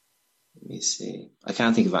me see. I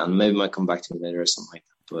can't think of it. Maybe I might come back to it later or something like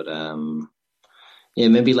that. But yeah,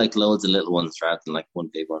 maybe like loads of little ones rather than like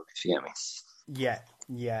one big one, if you get me.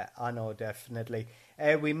 Yeah, I know, definitely.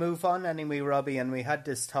 We move on anyway, Robbie, and we had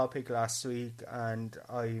this topic last week, and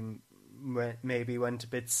I maybe went a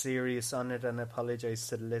bit serious on it, and apologise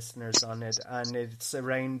to the listeners on it, and it's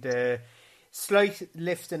around the slight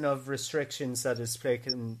lifting of restrictions that is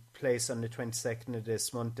taking place on the 22nd of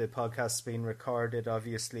this month. The podcast's been recorded,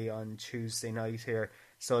 obviously, on Tuesday night here,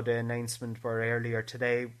 so the announcement were earlier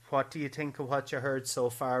today. What do you think of what you heard so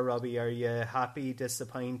far, Robbie? Are you happy,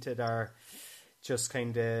 disappointed, or just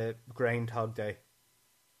kind of Groundhog Day?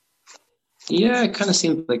 Yeah, it kind of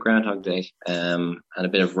seemed like Groundhog Day, and a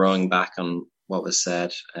bit of rowing back on what was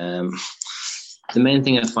said. The main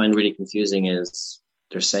thing I find really confusing is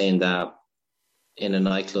they're saying that in a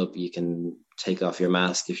nightclub you can take off your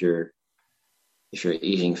mask if you're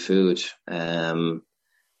eating food.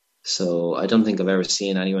 So I don't think I've ever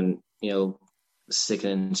seen anyone,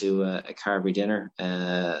 sticking into a Carvery dinner,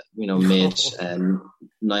 mid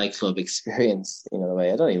nightclub experience. The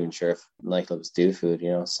way I don't even sure if nightclubs do food.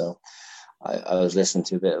 So I was listening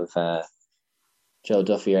to a bit of Joe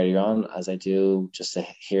Duffy earlier on, as I do, just to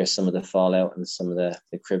hear some of the fallout and some of the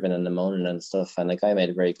cribbing and the moaning and stuff. And the guy made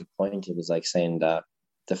a very good point. It was like saying that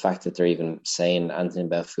the fact that they're even saying anything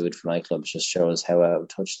about food for nightclubs just shows how out of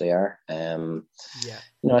touch they are. I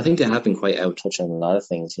think they have been quite out of touch on a lot of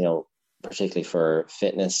things, particularly for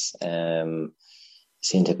fitness. Seem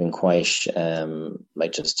to have been quite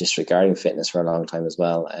just disregarding fitness for a long time as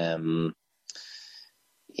well.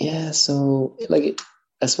 So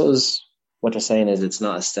I suppose what they're saying is it's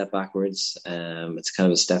not a step backwards, it's kind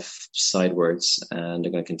of a step sidewards, and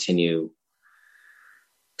they're going to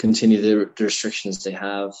continue the restrictions they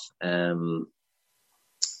have. I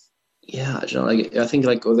don't know, I think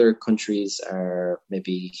like other countries are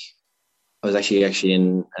maybe. I was actually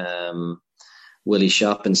in Willie's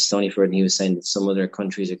shop in Stonyford, and he was saying that some other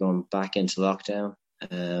countries are going back into lockdown.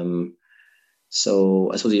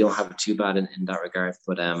 So I suppose you don't have it too bad in that regard.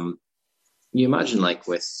 But you imagine I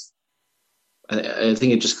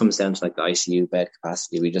think it just comes down to like the ICU bed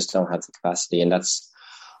capacity. We just don't have the capacity, and that's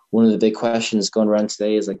one of the big questions going around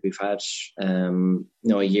today. Is like we've had a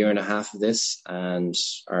year and a half of this, and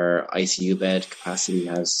our ICU bed capacity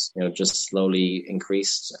has just slowly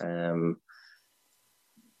increased.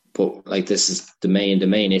 But like this is the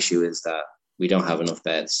main issue is that we don't have enough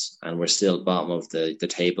beds, and we're still bottom of the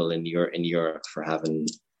table in Europe for having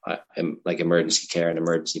like emergency care and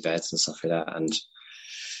emergency beds and stuff like that. And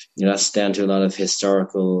that's down to a lot of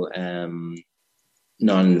historical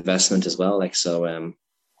non-investment as well.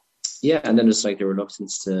 Yeah, and then there's like the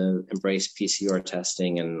reluctance to embrace PCR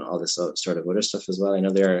testing and all this sort of other stuff as well. I know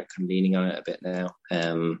they're kind of leaning on it a bit now.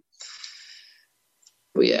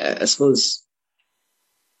 But yeah, I suppose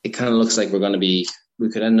it kind of looks like we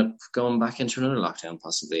could end up going back into another lockdown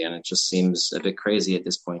possibly, and it just seems a bit crazy at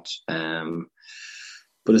this point.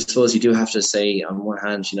 But I suppose you do have to say, on one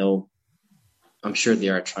hand, I'm sure they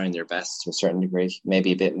are trying their best to a certain degree,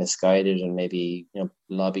 maybe a bit misguided, and maybe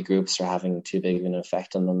lobby groups are having too big of an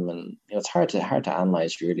effect on them, and it's hard to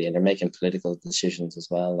analyze really, and they're making political decisions as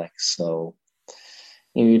well. Like, so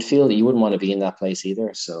you'd feel that you wouldn't want to be in that place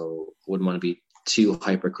either, so wouldn't want to be too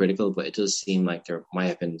hypercritical. But it does seem like there might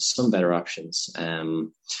have been some better options.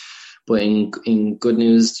 But in good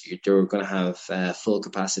news, you're going to have full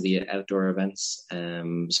capacity at outdoor events.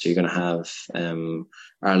 So you're going to have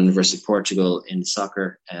Ireland versus Portugal in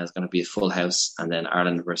soccer is going to be a full house, and then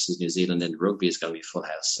Ireland versus New Zealand in rugby is going to be a full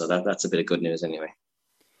house. So that's a bit of good news anyway.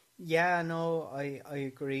 Yeah, no, I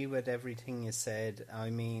agree with everything you said. I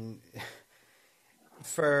mean,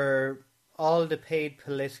 for all the paid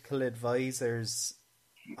political advisors,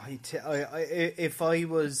 if I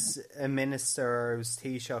was a minister or I was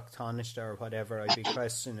Taoiseach, Taoiseach or whatever, I'd be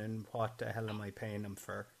questioning what the hell am I paying them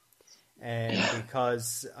for?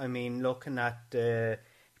 Because, I mean, looking at the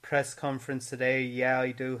press conference today, yeah,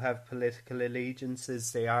 I do have political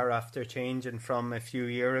allegiances. They are after changing from a few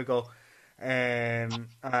years ago. And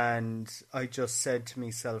I just said to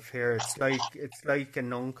myself here, it's like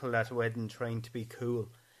an uncle at a wedding trying to be cool.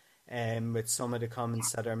 With some of the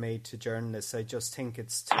comments that are made to journalists, I just think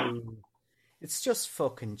it's just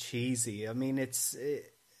fucking cheesy. I mean, it's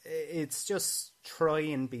just try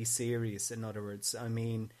and be serious. In other words, I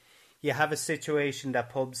mean, you have a situation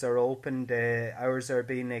that pubs are open, the hours are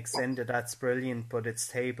being extended. That's brilliant, but it's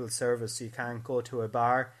table service. So you can't go to a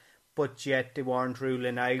bar, but yet they weren't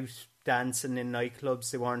ruling out dancing in nightclubs.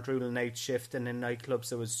 They weren't ruling out shifting in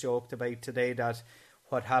nightclubs. It was joked about today that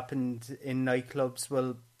what happened in nightclubs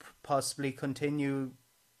will possibly continue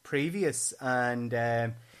previous, and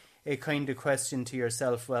it kind of question to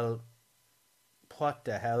yourself, well, what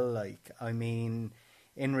the hell? Like, I mean,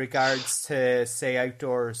 in regards to say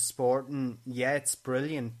outdoor sporting, yeah, it's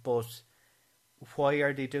brilliant, but why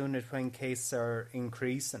are they doing it when cases are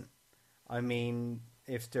increasing? I mean,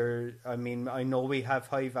 I know we have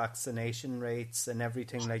high vaccination rates and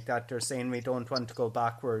everything like that. They're saying we don't want to go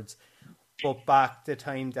backwards. But back the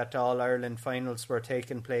time that the All-Ireland finals were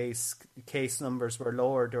taking place, case numbers were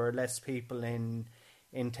lower. There were less people in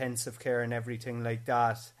intensive care and everything like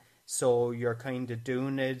that. So you're kind of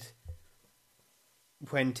doing it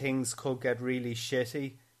when things could get really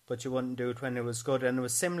shitty, but you wouldn't do it when it was good. And it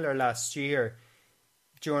was similar last year.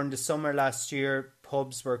 During the summer last year,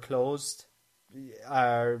 pubs were closed.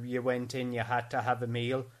 You went in, you had to have a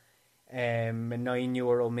meal, a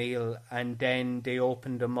 €9 meal, and then they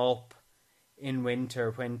opened them up in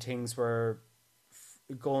winter when things were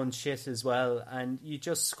going shit as well, and you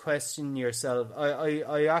just question yourself.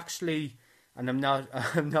 I actually, and I'm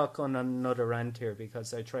not going on another rant here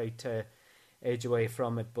because I tried to edge away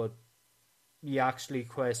from it, but you actually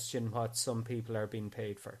question what some people are being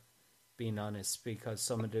paid for, being honest, because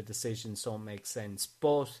some of the decisions don't make sense.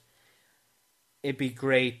 But it'd be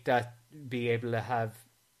great that be able to have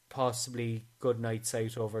possibly good nights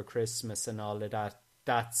out over Christmas and all of that.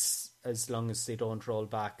 That's as long as they don't roll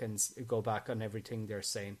back and go back on everything they're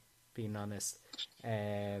saying, being honest.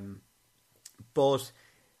 But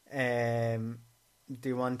do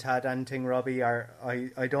you want to add anything, Robbie? Or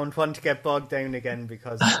I don't want to get bogged down again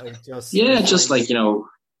because I just... Yeah, just like,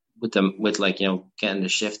 with getting the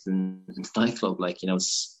shift in nightclub,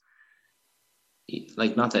 it's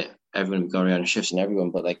like, not that everyone would go around and shifting everyone,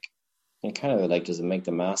 but like, it kind of like, does it make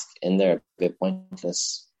the mask in there a bit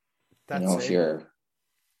pointless? If you're...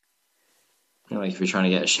 if you're trying to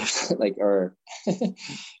get a shift, or,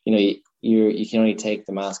 you can only take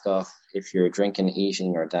the mask off if you're drinking,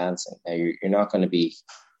 eating, or dancing. Now, you're not going to be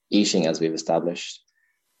eating, as we've established.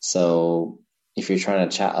 So if you're trying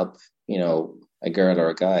to chat up, a girl or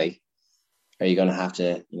a guy, are you going to have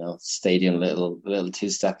to, stay doing a little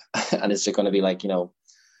two-step? And it's going to be like,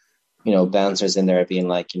 bouncers in there being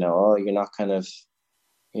like, oh, you're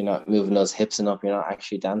not moving those hips enough, you're not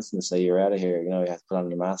actually dancing, so you're out of here, you have to put on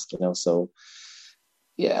your mask, so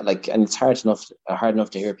yeah, and it's hard enough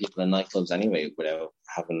to hear people in nightclubs anyway without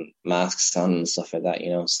having masks on and stuff like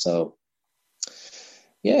that, so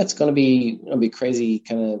yeah, it's going to be a crazy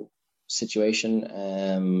kind of situation.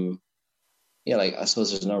 I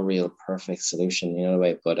suppose there's no real perfect solution, in a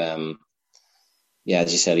way, but yeah,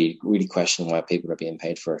 as you said, you really question why people are being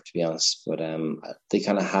paid for it, to be honest. But they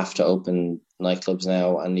kind of have to open nightclubs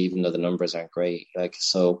now, and even though the numbers aren't great, like,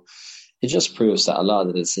 so it just proves that a lot of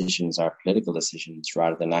the decisions are political decisions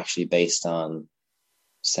rather than actually based on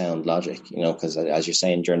sound logic, because as you're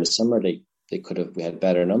saying, during the summer, we had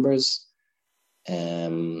better numbers.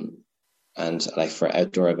 And like for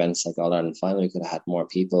outdoor events like All Ireland Final, we could have had more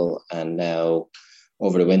people. And now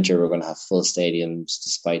over the winter, we're going to have full stadiums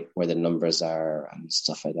despite where the numbers are and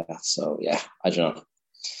stuff like that. So yeah, I don't know.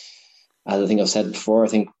 As I think I've said before, I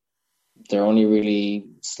think they're only really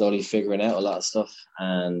slowly figuring out a lot of stuff,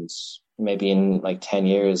 and maybe in like 10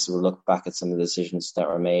 years we'll look back at some of the decisions that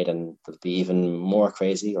were made and they'll be even more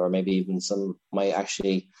crazy, or maybe even some might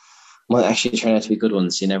actually turn out to be good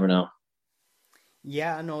ones. You never know.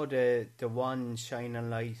 Yeah, I know the one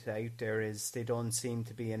shining light out there is they don't seem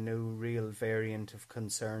to be a new real variant of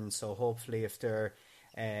concern. So hopefully if they're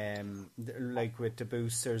like with the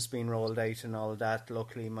boosters being rolled out and all that,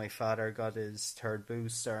 luckily my father got his third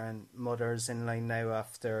booster and mother's in line now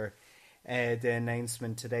after the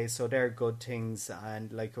announcement today. So they're good things,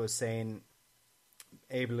 and like I was saying,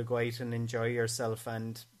 able to go out and enjoy yourself,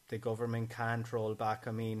 and the government can't roll back.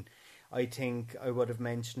 I mean, I think I would have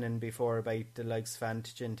mentioned before about the likes of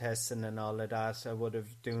antigen testing and all of that. I would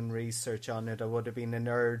have done research on it. I would have been a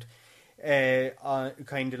nerd,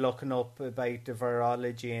 kind of looking up about the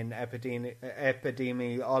virology and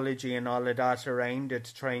epidemiology and all of that around it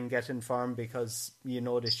to try and get informed, because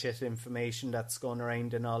the shit information that's going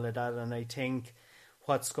around and all of that. And I think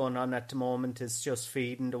what's going on at the moment is just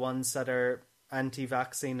feeding the ones that are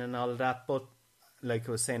anti-vaccine and all of that. But like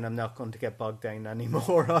I was saying, I'm not going to get bogged down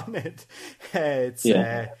anymore on it. It's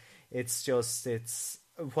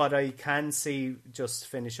what I can see, just to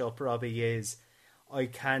finish up, Robbie, is I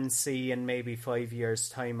can see in maybe 5 years'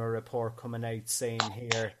 time a report coming out saying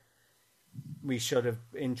here we should have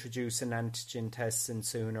introduced an antigen testing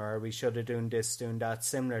sooner, or we should have done this, doing that,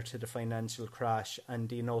 similar to the financial crash. And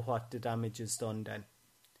do you know what the damage is done then?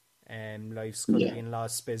 Lives could have been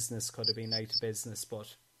lost, business could have been out of business,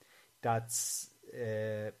 but that's...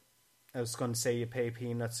 I was going to say you pay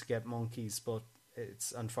peanuts to get monkeys, but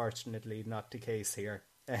it's unfortunately not the case here.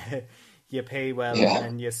 You pay well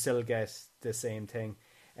and you still get the same thing.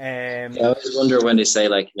 I always wonder when they say,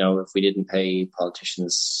 like, if we didn't pay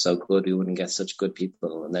politicians so good, we wouldn't get such good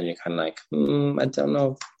people. And then you're kind of like, I don't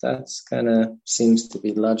know. That's kind of seems to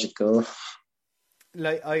be logical.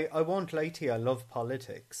 Like I won't lie to you, I love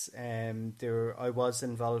politics. I was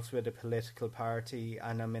involved with a political party,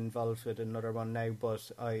 and I'm involved with another one now. But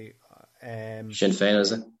Sinn Féin,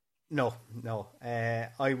 is it? No.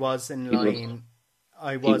 I was in line.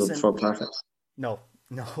 People for profit. No.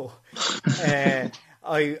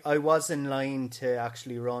 I was in line to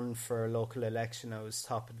actually run for a local election. I was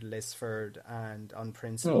top of the list for it, and on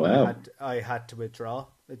principle, I had to withdraw.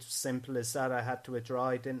 It's simple as that. I had to withdraw.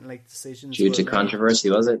 I didn't like decisions. Due to controversy,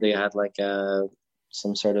 was it? They had like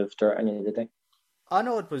some sort of dirt on you, did they? I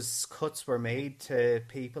know it was cuts were made to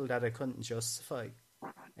people that I couldn't justify.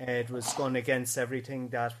 It was going against everything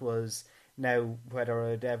that was. Now, whether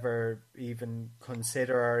I'd ever even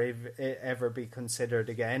consider or ever be considered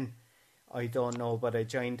again, I don't know. But I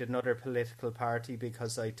joined another political party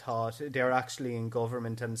because I thought they're actually in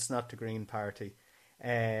government, and it's not the Green Party.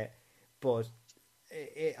 But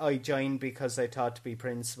I joined because I thought to be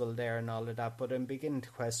principled there and all of that. But I'm beginning to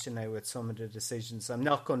question now with some of the decisions. I'm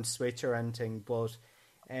not going to switch or anything, but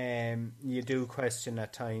you do question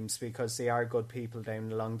at times, because they are good people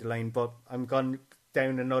down along the line. But I'm gone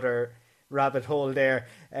down another rabbit hole there.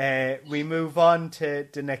 We move on to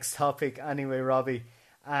the next topic anyway, Robbie,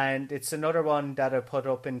 and it's another one that I put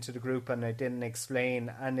up into the group and I didn't explain,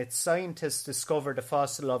 and it's scientists discovered a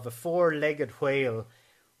fossil of a 4-legged whale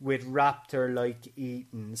with raptor-like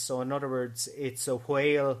eating. So in other words, it's a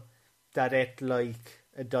whale that ate like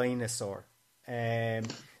a dinosaur.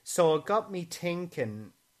 So it got me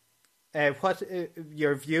thinking what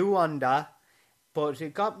your view on that, but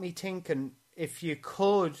it got me thinking, if you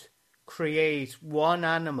could create one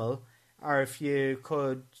animal, or if you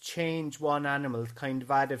could change one animal, kind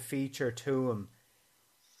of add a feature to him,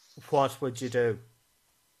 what would you do?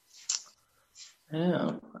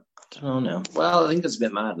 Yeah, I don't know now. Well, I think that's a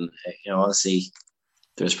bit mad. And, obviously,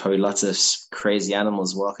 there's probably lots of crazy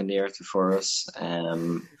animals walking the earth before us.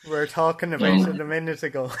 We were talking about it a minute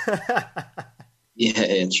ago.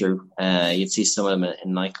 Yeah, true. You'd see some of them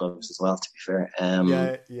in nightclubs as well, to be fair.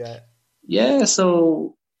 Yeah,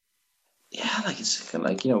 so... Yeah, like it's kind of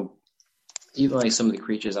like, even like some of the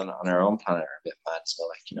creatures on our own planet are a bit mad as well,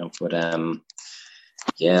 like, but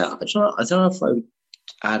yeah, I don't know if I would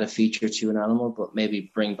add a feature to an animal, but maybe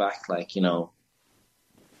bring back, like,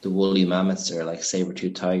 the woolly mammoths or like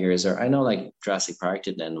saber-toothed tigers, or I know like Jurassic Park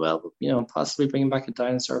didn't end well, but possibly bringing back a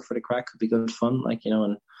dinosaur for the crack could be good fun, like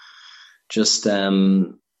and just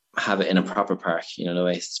have it in a proper park, the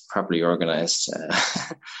way it's properly organized.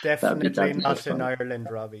 Definitely that'd be good not in fun. Ireland,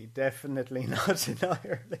 Robbie. Definitely not in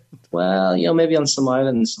Ireland. Well, maybe on some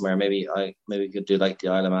island somewhere. Maybe we could do like the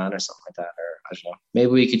Isle of Man or something like that, or I don't know. Maybe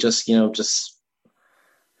we could just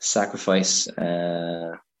sacrifice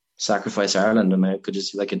sacrifice Ireland, and maybe it could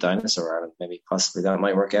just be like a dinosaur Ireland. Maybe possibly that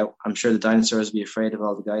might work out. I'm sure the dinosaurs would be afraid of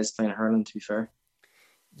all the guys playing hurling. To be fair.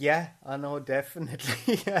 Yeah, I know,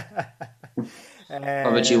 definitely. How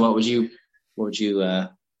about you? What would you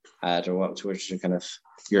add, or what was your kind of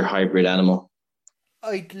your hybrid animal?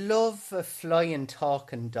 I'd love a flying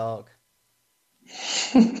talking dog.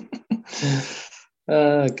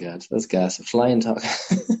 Oh God, that's gas. A flying dog.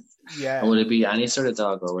 And Yeah. would it be any sort of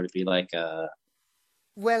dog, or would it be like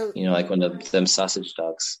Well, like one of them sausage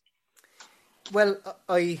dogs? well,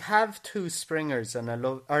 I have two Springers, and I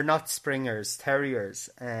love, or not Springers, terriers.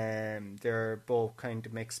 They're both kind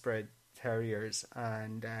of mixed bred terriers,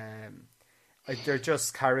 and they're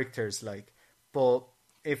just characters, like. But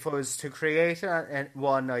if I was to create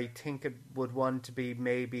one, I think it would want to be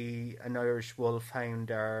maybe an Irish Wolfhound,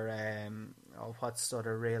 or what's sort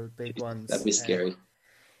of real big That'd ones. be scary.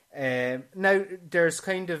 Now there's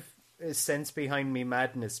kind of a sense behind me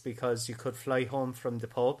madness, because you could fly home from the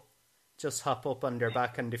pub, just hop up on their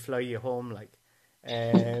back and they fly you home, like.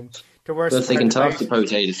 The But worst if they part can talk, about they probably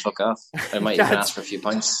tell you to fuck off. I might even that's ask for a few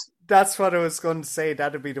pints. that's what I was going to say.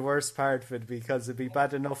 That'd be the worst part of it, because it'd be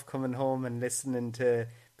bad enough coming home and listening to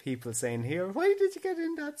people saying, "Here, why did you get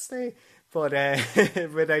in that state?" But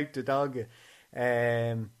without the dog,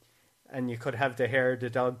 and you could have to hear the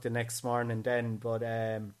dog the next morning then. But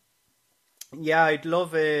yeah, I'd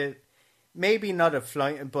love a, maybe not a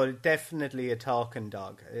flying, but definitely a talking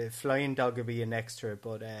dog. A flying dog would be an extra,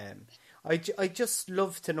 but I just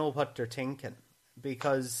love to know what they're thinking,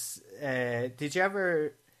 because did you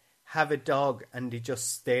ever have a dog and they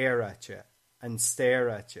just stare at you and stare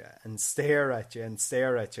at you and stare at you and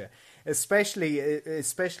stare at you,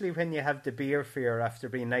 especially when you have the beer fear after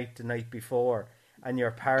being out the night before and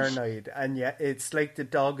you're paranoid, and yeah, it's like the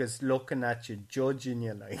dog is looking at you, judging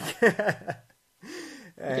you, like. Yeah,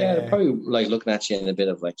 they're uh, probably like looking at you in a bit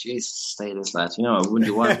of like, Jesus, stay this lad. Would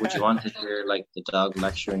you want to hear like the dog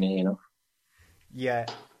lecturing you? yeah,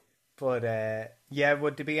 but yeah,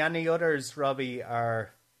 would there be any others, Robbie?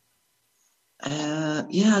 Or Yeah,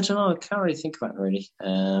 I don't know. I can't really think about it really.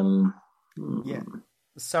 yeah,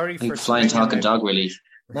 sorry I think for flying springing talking it. dog really.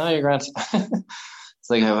 No, you're grand. It's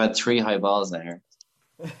like I've had three high balls now here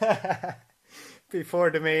Before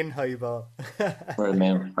the main highball. for the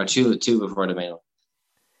main, or two before the main.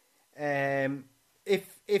 um,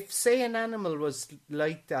 if say an animal was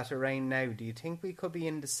like that around now, do you think we could be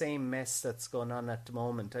in the same mess that's going on at the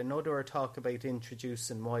moment? I know there were talk about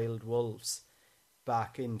introducing wild wolves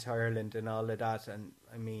back into Ireland and all of that, and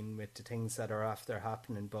I mean with the things that are after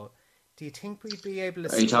happening, but do you think we'd be able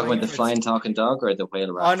to Are you talking about the survive it? flying talking dog or the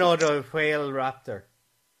whale Oh raptor? no, the whale raptor,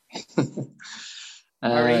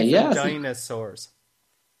 or even Yeah, I think, dinosaurs.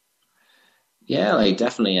 yeah, like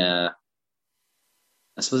definitely. I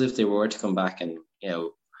suppose if they were to come back and I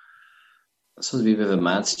suppose it'd be a bit of a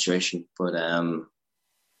mad situation, but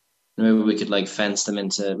maybe we could like fence them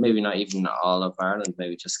into maybe not even all of Ireland,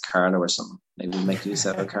 maybe just Carlow or something. Maybe make use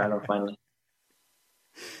out of Carlow finally.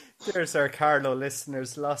 There's our Carlo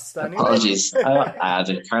listeners lost anyway. Apologies.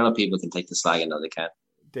 The Carlow people can take the slag, no, they can't.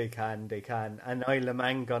 They can. And Isle of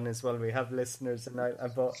Mangun as well. We have listeners in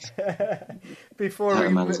Isle, but before we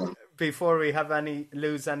Man as well. before we have any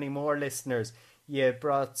lose any more listeners, you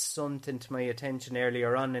brought something to my attention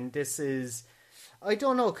earlier on, and this is, I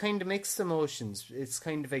don't know, kind of mixed emotions. It's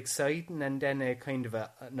kind of exciting, and then a kind of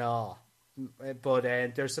a no. But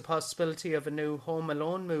there's a possibility of a new Home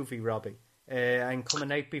Alone movie, Robbie, and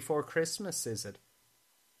coming out before Christmas, is it?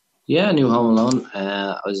 Yeah, new Home Alone.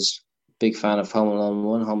 I was a big fan of Home Alone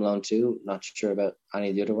 1, Home Alone 2. Not sure about any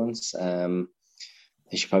of the other ones.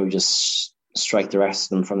 They should probably just strike the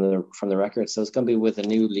rest of them from the record. So it's going to be with a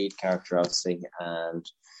new lead character, obviously, and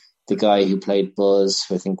the guy who played Buzz,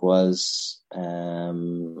 who I think was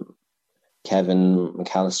Kevin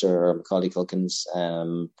McAllister or Macaulay Culkin's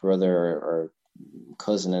brother or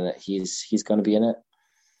cousin in it. He's going to be in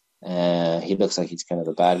it. He looks like he's kind of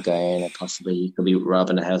the bad guy in it. Possibly he could be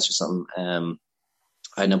robbing a house or something.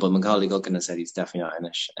 I know, but Macaulay Culkin has said he's definitely not in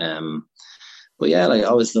it. But yeah, like I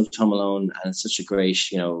always loved Home Alone, and it's such a great,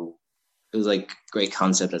 it was like great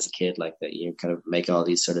concept as a kid, like that you kind of make all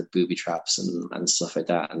these sort of booby traps and stuff like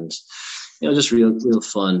that, and just real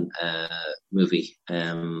fun movie.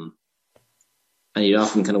 And you'd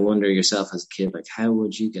often kind of wonder yourself as a kid, like, how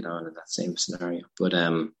would you get on in that same scenario? But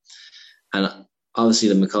and obviously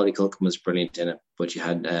the Macaulay Culkin was brilliant in it. But you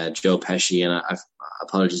had Joe Pesci, and I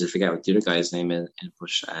apologies, I forget what the other guy's name is. But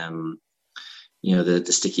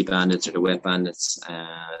the Sticky Bandits or the Wet Bandits,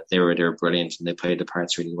 they were brilliant, and they played the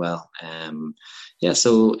parts really well.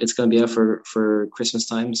 So it's going to be out for Christmas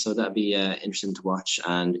time, so that'd be interesting to watch.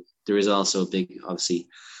 And there is also a big, obviously,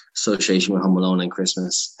 association with Home Alone and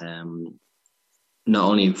Christmas. Not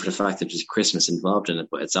only for the fact that there's Christmas involved in it,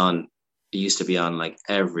 but it used to be on like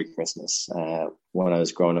every Christmas when I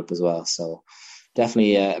was growing up as well. So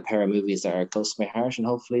definitely a pair of movies that are close to my heart, and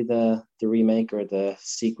hopefully the remake or the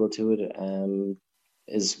sequel to it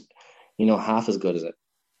is half as good as it.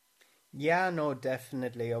 Yeah, no,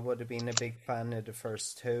 definitely. I would have been a big fan of the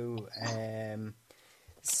first two.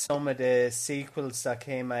 Some of the sequels that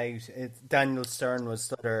came out, Daniel Stern was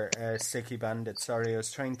the other, Sticky Bandit. Sorry, I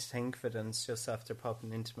was trying to think of it and it's just after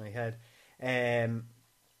popping into my head.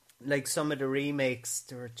 Like some of the remakes,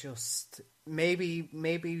 they were just maybe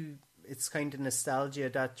it's kind of nostalgia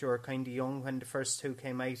that you were kind of young when the first two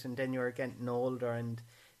came out, and then you were getting older, and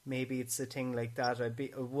maybe it's a thing like that. I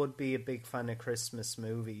would be a big fan of Christmas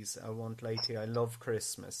movies. I won't lie to you. I love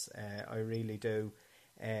Christmas. I really do.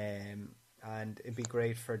 And it'd be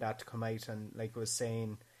great for that to come out. And like I was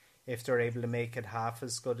saying, if they're able to make it half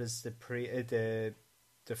as good as the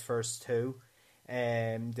first two,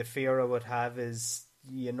 the fear I would have is,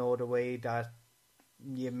 the way that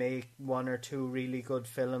you make one or two really good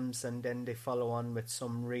films and then they follow on with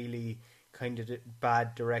some really kind of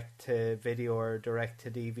bad direct-to-video or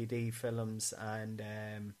direct-to-DVD films. And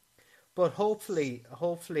but hopefully,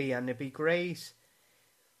 and it'd be great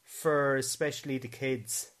for especially the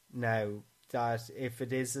kids now, that if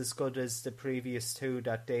it is as good as the previous two,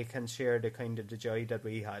 that they can share the kind of the joy that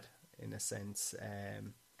we had, in a sense.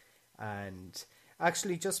 And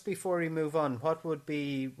actually, just before we move on, what would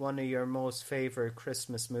be one of your most favourite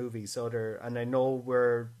Christmas movies? And I know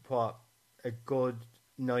we're, a good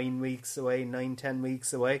 10 weeks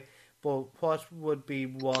away, but what would be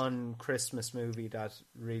one Christmas movie that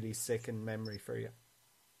really stick in memory for you?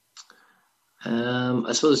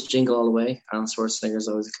 I suppose Jingle All the Way. Arnold Schwarzenegger is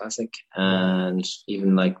always a classic, and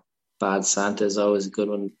even like Bad Santa is always a good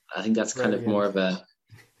one. I think that's kind of more of a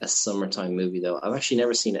summertime movie, though. I've actually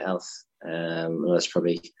never seen Elf. That's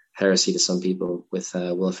probably heresy to some people with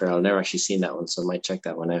Will Ferrell. I've never actually seen that one, so I might check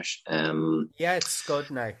that one out. Yeah, it's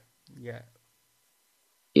good now.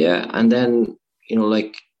 Yeah, and then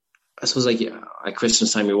I suppose at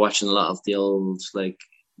Christmas time you're watching a lot of the old, like,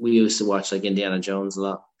 we used to watch like Indiana Jones a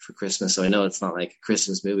lot for Christmas, so I know it's not like a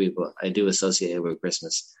Christmas movie, but I do associate it with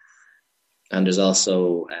Christmas. And there's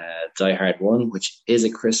also Die Hard 1, which is a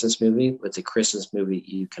Christmas movie, but it's a Christmas movie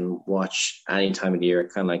you can watch any time of the year,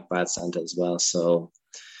 kind of like Bad Santa as well. So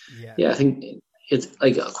yeah, I think it's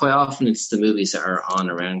like quite often it's the movies that are on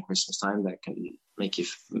around Christmas time that can make you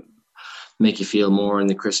feel more in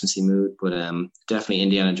the Christmassy mood. But definitely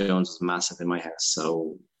Indiana Jones was massive in my house,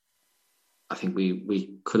 so I think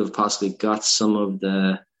we could have possibly got some of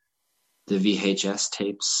the VHS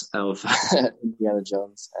tapes of Indiana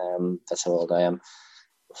Jones. That's how old I am,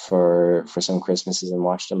 for some Christmases, and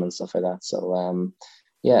watched them and stuff like that. So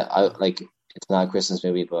it's not a Christmas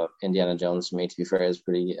movie, but Indiana Jones, for me, to be fair, is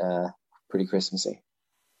pretty Christmassy.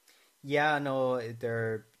 Yeah, no,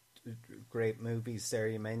 they're great movies there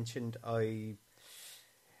you mentioned.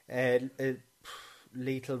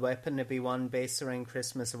 Lethal Weapon would be one based around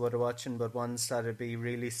Christmas I would have watching, but ones that would be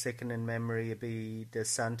really sickening in memory would be the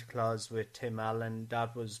Santa Claus with Tim Allen.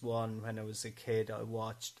 That was one when I was a kid I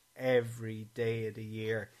watched every day of the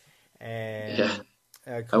year. I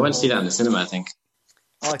went to see that in the cinema, I think.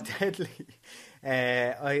 Oh, deadly.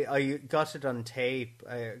 I got it on tape.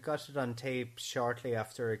 I got it on tape shortly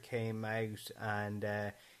after it came out, and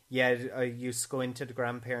I used to go into the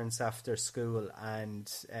grandparents after school,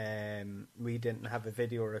 and we didn't have a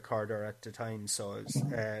video recorder at the time, so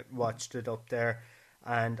I watched it up there,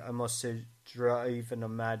 and I must have driven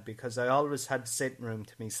them mad because I always had the sitting room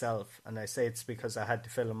to myself, and I say it's because I had the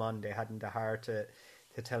film on. They hadn't the heart to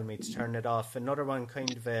tell me to turn it off. Another one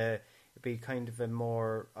it'd be kind of a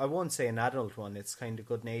more, I won't say an adult one, it's kind of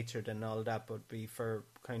good natured and all that, but be for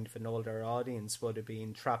kind of an older audience, would have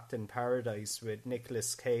been Trapped in Paradise with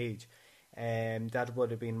Nicolas Cage. That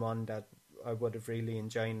would have been one that I would have really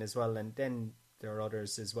enjoyed as well. And then there are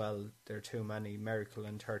others as well. There are too many. Miracle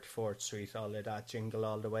on 34th Street, all of that, Jingle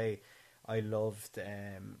All the Way, I loved.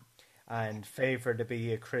 And favour to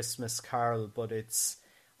be A Christmas Carol, but it's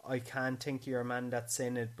I can't think of your man that's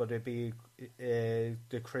in it, but it'd be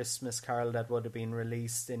the Christmas Carol that would have been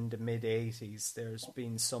released in the mid-80s. There's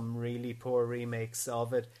been some really poor remakes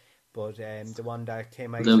of it, but the one that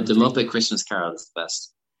came out... The Muppet Christmas Carol is the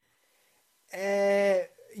best. Yeah,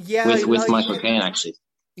 with Michael Caine, actually.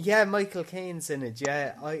 Yeah, Michael Caine's in it,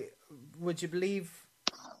 yeah. Would you believe...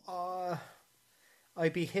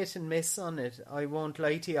 I'd be hit and miss on it. I won't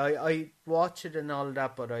lie to you. I watch it and all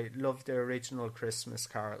that, but I love the original Christmas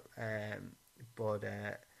Carol.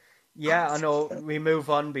 Yeah, I know we move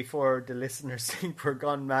on before the listeners think we're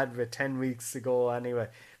gone mad with 10 weeks to go anyway.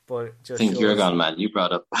 But just I think you're gone mad. You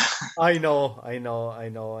brought up. I know. I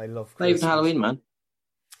love Christmas. Not even Halloween, man.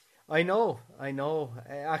 I know.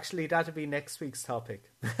 Actually, that'll be next week's topic.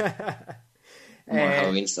 More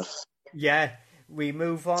Halloween stuff. Yeah. We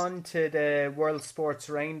move on to the World Sports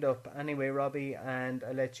Roundup anyway, Robbie, and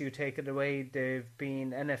I'll let you take it away. There've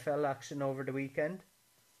been NFL action over the weekend.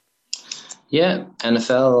 Yeah,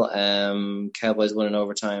 NFL, Cowboys won in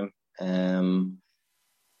overtime.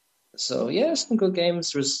 So, yeah, some good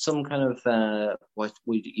games. There was some kind of what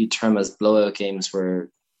you term as blowout games where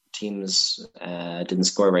teams didn't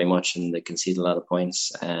score very much and they conceded a lot of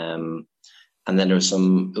points. And then there was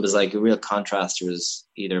it was like a real contrast. There was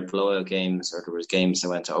either blowout games or there was games that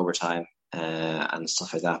went to overtime and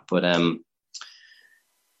stuff like that. But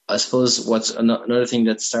I suppose what's another thing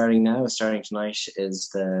that's starting tonight is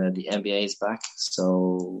the NBA is back.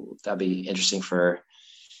 So that'd be interesting for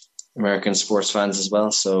American sports fans as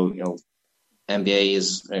well. So, NBA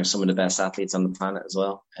is some of the best athletes on the planet as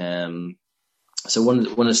well. So one of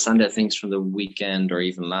the standout things from the weekend or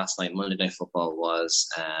even last night, Monday Night Football, was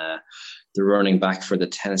the running back for the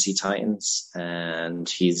Tennessee Titans, and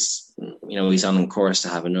he's on course to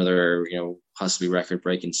have another possibly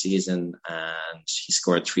record-breaking season, and he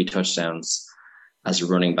scored 3 touchdowns as a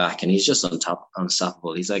running back, and he's just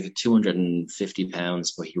unstoppable. He's like 250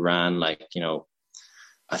 pounds, but he ran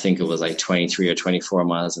I think it was like 23 or 24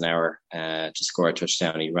 miles an hour to score a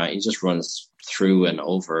touchdown. He just runs through and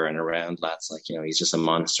over and around lads. He's just a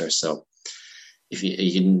monster. So if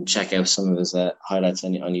you can check out some of his highlights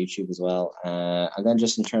on YouTube as well. And then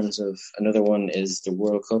just in terms of another one is the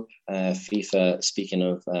World Cup. FIFA, speaking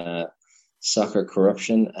of soccer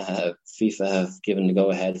corruption, FIFA have given the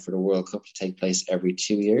go-ahead for the World Cup to take place every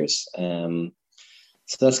 2 years. So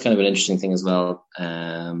that's kind of an interesting thing as well.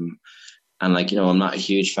 And I'm not a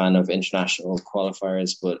huge fan of international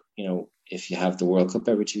qualifiers, but, if you have the World Cup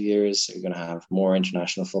every 2 years, you're going to have more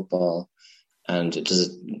international football. And does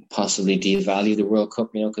it possibly devalue the World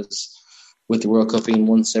Cup, because with the World Cup being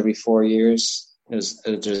once every 4 years, there's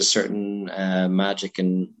a certain magic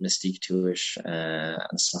and mystique to it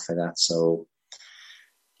and stuff like that. So,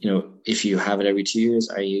 if you have it every 2 years,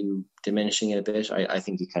 are you diminishing it a bit? I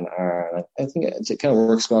think you kind of are. I think it kind of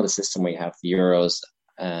works well, the system where you have the Euros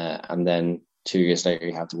and then 2 years later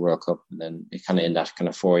you have the World Cup, and then it kind of in that kind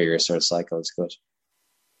of 4 year sort of cycle. It's good.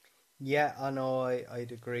 Yeah, I know.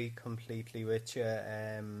 I'd agree completely with you.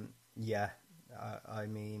 I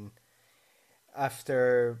mean,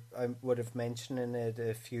 after I would have mentioned it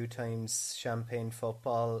a few times, champagne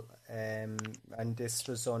football, and this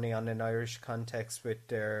was only on an Irish context with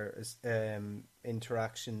their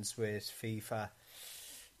interactions with FIFA.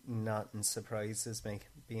 Nothing surprises me,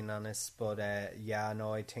 being honest, but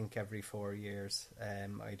I think every 4 years,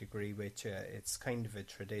 I'd agree with you. It's kind of a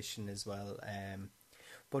tradition as well.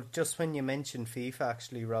 But just when you mentioned FIFA,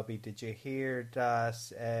 actually, Robbie, did you hear that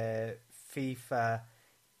FIFA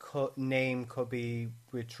name could be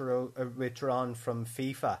withdrawn from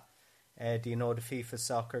FIFA? Do you know the FIFA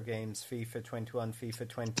soccer games, FIFA 21, FIFA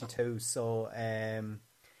 22? So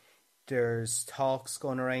there's talks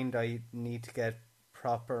going around. I need to get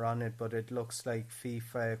proper on it, but it looks like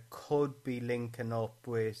FIFA could be linking up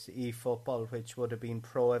with eFootball, which would have been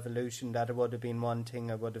Pro Evolution. That would have been one thing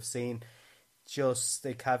I would have seen. Just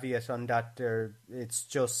the caveat on that, it's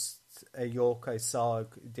just a yoke I saw.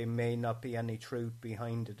 There may not be any truth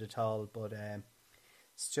behind it at all, but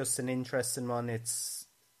it's just an interesting one.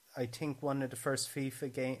 I think one of the first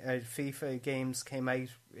FIFA games came out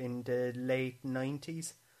in the late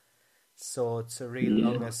 90s. So it's a real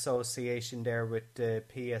long association there with the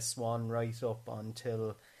PS1 right up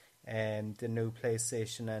until the new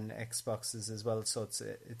PlayStation and Xboxes as well. So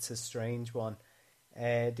it's a strange one.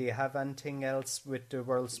 Do you have anything else with the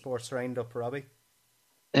World Sports Roundup, Robbie?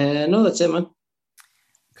 No, that's it, man.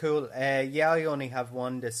 Cool. I only have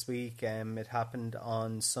one this week. It happened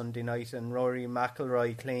on Sunday night, and Rory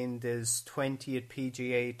McIlroy claimed his 20th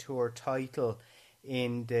PGA Tour title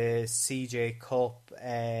in the CJ Cup.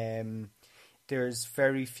 there's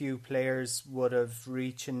very few players would have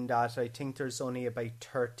reaching that. I think there's only about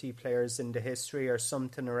 30 players in the history or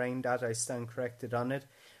something around that. I stand corrected on it.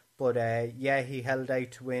 But yeah, he held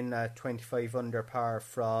out to win at 25 under par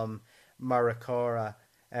from Maracora.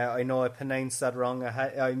 I know I pronounced that wrong.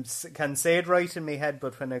 I can say it right in my head,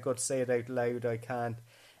 but when I go to say it out loud, I can't.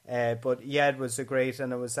 But yeah, it was a great,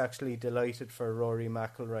 and I was actually delighted for Rory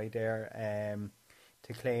McIlroy there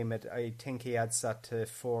to claim it. I think he adds that to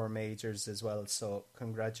 4 majors as well, so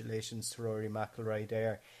congratulations to Rory McIlroy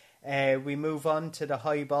there. We move on to the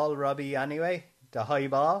high ball, Robbie, anyway. The high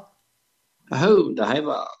ball. Oh, the high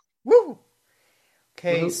ball. Woo!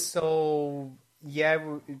 Okay, Woo-hoo. so yeah,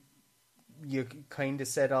 you kind of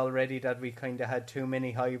said already that we kind of had too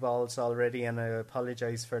many high balls already, and I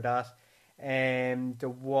apologise for that. The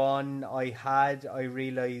one I had, I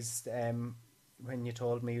realised when you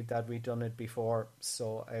told me that we'd done it before,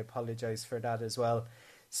 so I apologise for that as well.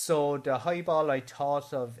 So the high ball I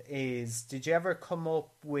thought of is, did you ever come up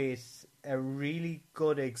with a really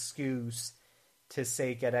good excuse to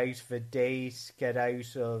say get out of a date, get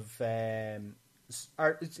out of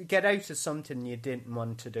something you didn't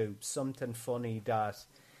want to do, something funny, that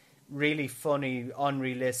really funny,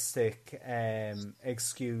 unrealistic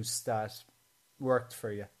excuse that worked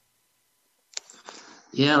for you?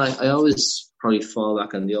 Yeah, like I always probably fall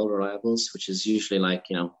back on the old reliables, which is usually like,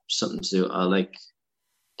 something to do. Like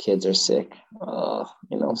kids are sick. Oh,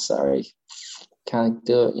 sorry, can't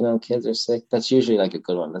do it. Kids are sick. That's usually like a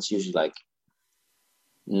good one. That's usually like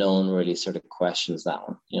no one really sort of questions that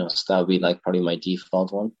one. So that would be like probably my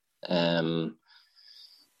default one. And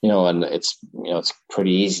it's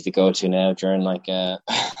pretty easy to go to now during like a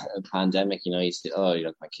pandemic. You say, oh,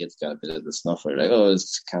 my kid's got a bit of the snuffler, like, oh,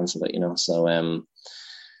 let's cancel it. So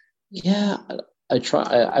yeah, I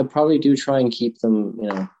probably do try and keep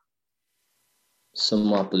them,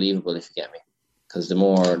 somewhat believable, if you get me, because the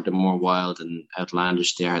more wild and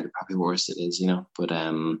outlandish they are, the probably worse it is. But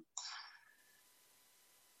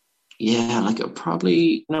yeah, like I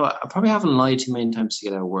probably haven't lied too many times to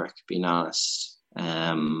get out of work, being honest.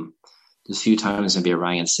 There's a few times maybe I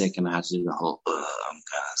rang in sick and I had to do the whole I'm kind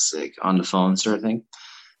of sick on the phone sort of thing.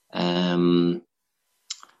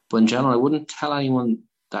 But in general, I wouldn't tell anyone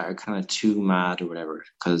that are kind of too mad or whatever,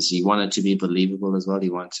 because you want it to be believable as well.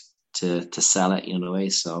 You want to sell it in a way.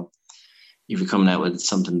 So if you're coming out with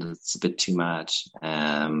something that's a bit too mad,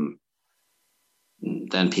 then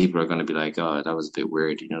people are going to be like, oh, that was a bit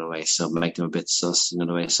weird, in a way. So make them a bit sus, in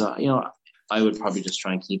a way. So, I would probably just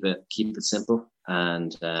try and keep it simple.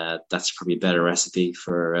 And that's probably a better recipe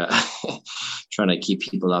for trying to keep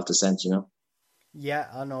people off the scent, Yeah,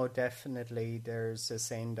 I know, definitely. There's a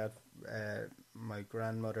saying that my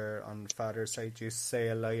grandmother on father's side used to say,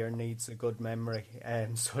 a liar needs a good memory.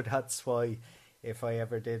 So that's why if I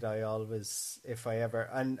ever did,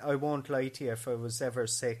 and I won't lie to you, if I was ever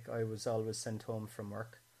sick, I was always sent home from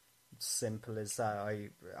work. It's simple as that. I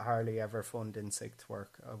hardly ever phoned in sick to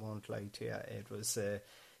work. I won't lie to you. It was a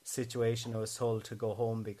situation I was told to go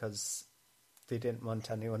home because they didn't want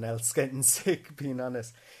anyone else getting sick, being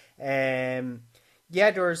honest.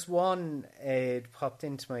 Yeah, there was one, it popped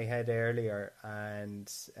into my head earlier, and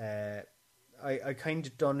I kind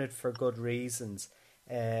of done it for good reasons.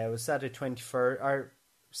 It was at the 21st, or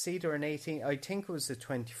see, there an 18, I think it was the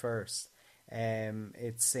 21st.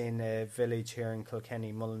 It's in a village here in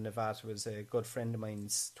Kilkenny, Mullinavat. It was a good friend of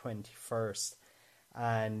mine's 21st.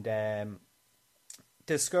 And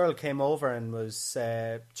this girl came over and was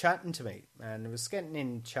chatting to me, and was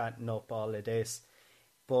chatting up all of this.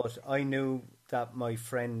 But I knew that my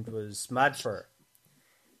friend was mad for her.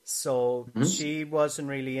 So she wasn't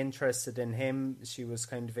really interested in him. She was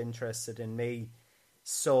kind of interested in me.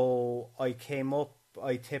 So I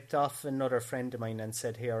tipped off another friend of mine and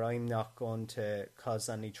said, here, I'm not going to cause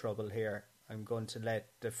any trouble here. I'm going to let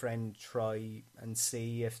the friend try and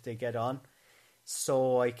see if they get on.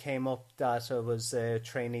 So I came up that I was a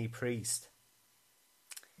trainee priest.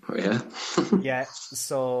 Oh, yeah? Yeah,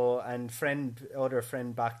 so, and other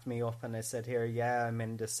friend backed me up, and I said, here, yeah, I'm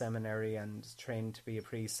in the seminary and trained to be a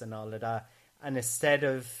priest and all of that. And instead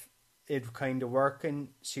of it kind of working,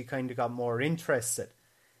 she kind of got more interested.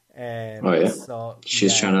 Oh, yeah? So,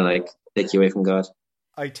 she's trying to, like, take you away from God?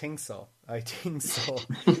 I think so.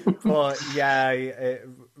 But, yeah, I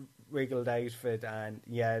wiggled out of it, and,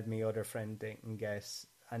 yeah, my other friend didn't get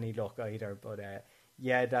any luck either, but...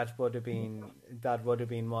 yeah, that would have been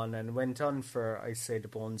one, and went on for, I say, the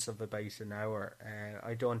bones of about an hour.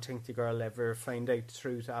 I don't think the girl ever found out the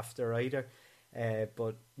truth after either.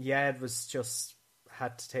 But yeah, it was just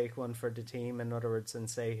had to take one for the team, in other words, and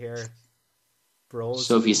say, here, bros.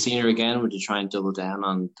 So if you seen her again, would you try and double down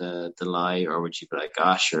on the lie, or would you be like,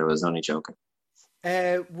 "Ah, sure, I was only joking"?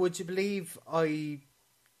 Would you believe I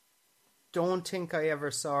don't think I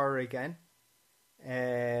ever saw her again?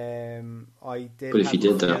 I did. But if you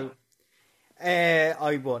did, though,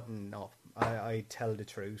 I wouldn't. No, I tell the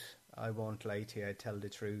truth. I won't lie to you. I tell the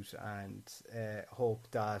truth, and hope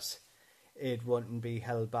that it wouldn't be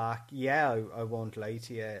held back. Yeah, I won't lie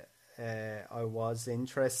to you. I was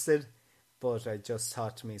interested, but I just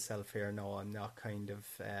thought to myself here, no, I'm not kind of.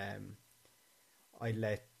 I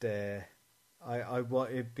let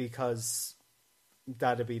because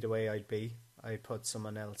that'd be the way I'd be. I put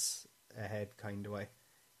someone else ahead, kind of way.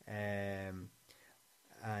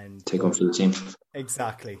 And take over the team.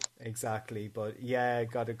 Exactly. But yeah, I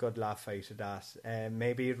got a good laugh out of that.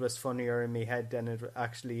 Maybe it was funnier in my head than it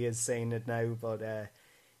actually is saying it now. But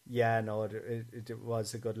yeah, no, it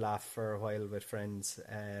was a good laugh for a while with friends.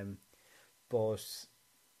 But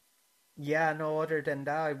yeah, no, other than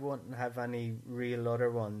that, I wouldn't have any real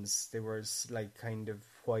other ones. There was like kind of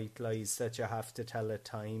white lies that you have to tell at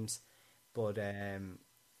times, but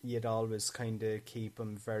you'd always kind of keep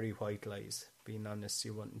them very white lies. Being honest,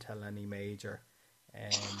 you wouldn't tell any major.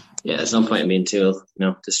 Yeah, there's no point in being too,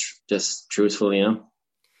 just truthful,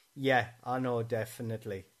 Yeah, I know,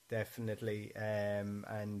 definitely.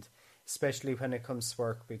 And especially when it comes to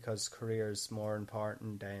work, because career is more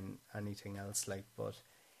important than anything else. But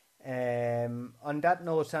on that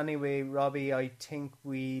note, anyway, Robbie, I think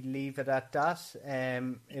we leave it at that.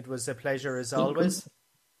 It was a pleasure as always.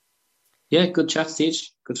 Yeah, good chat,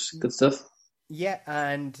 Teach. Good stuff. Yeah,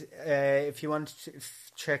 and if you want to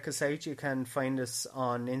check us out, you can find us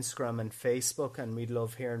on Instagram and Facebook, and we'd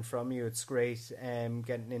love hearing from you. It's great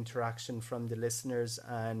getting interaction from the listeners,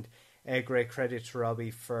 and great credit to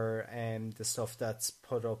Robbie for the stuff that's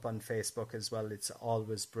put up on Facebook as well. It's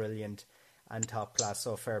always brilliant and top class,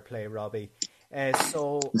 so fair play, Robbie.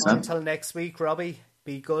 So until next week, Robbie,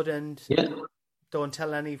 be good and don't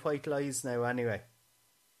tell any white lies now anyway.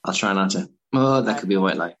 I'll try not to. Oh, that could be a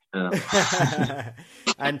white lie.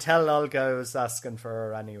 And tell Olga I was asking for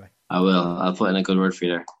her anyway. I will. I'll put in a good word for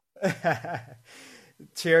you there.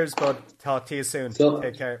 Cheers, bud. Talk to you soon.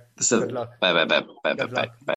 Take care. Good luck. Bye.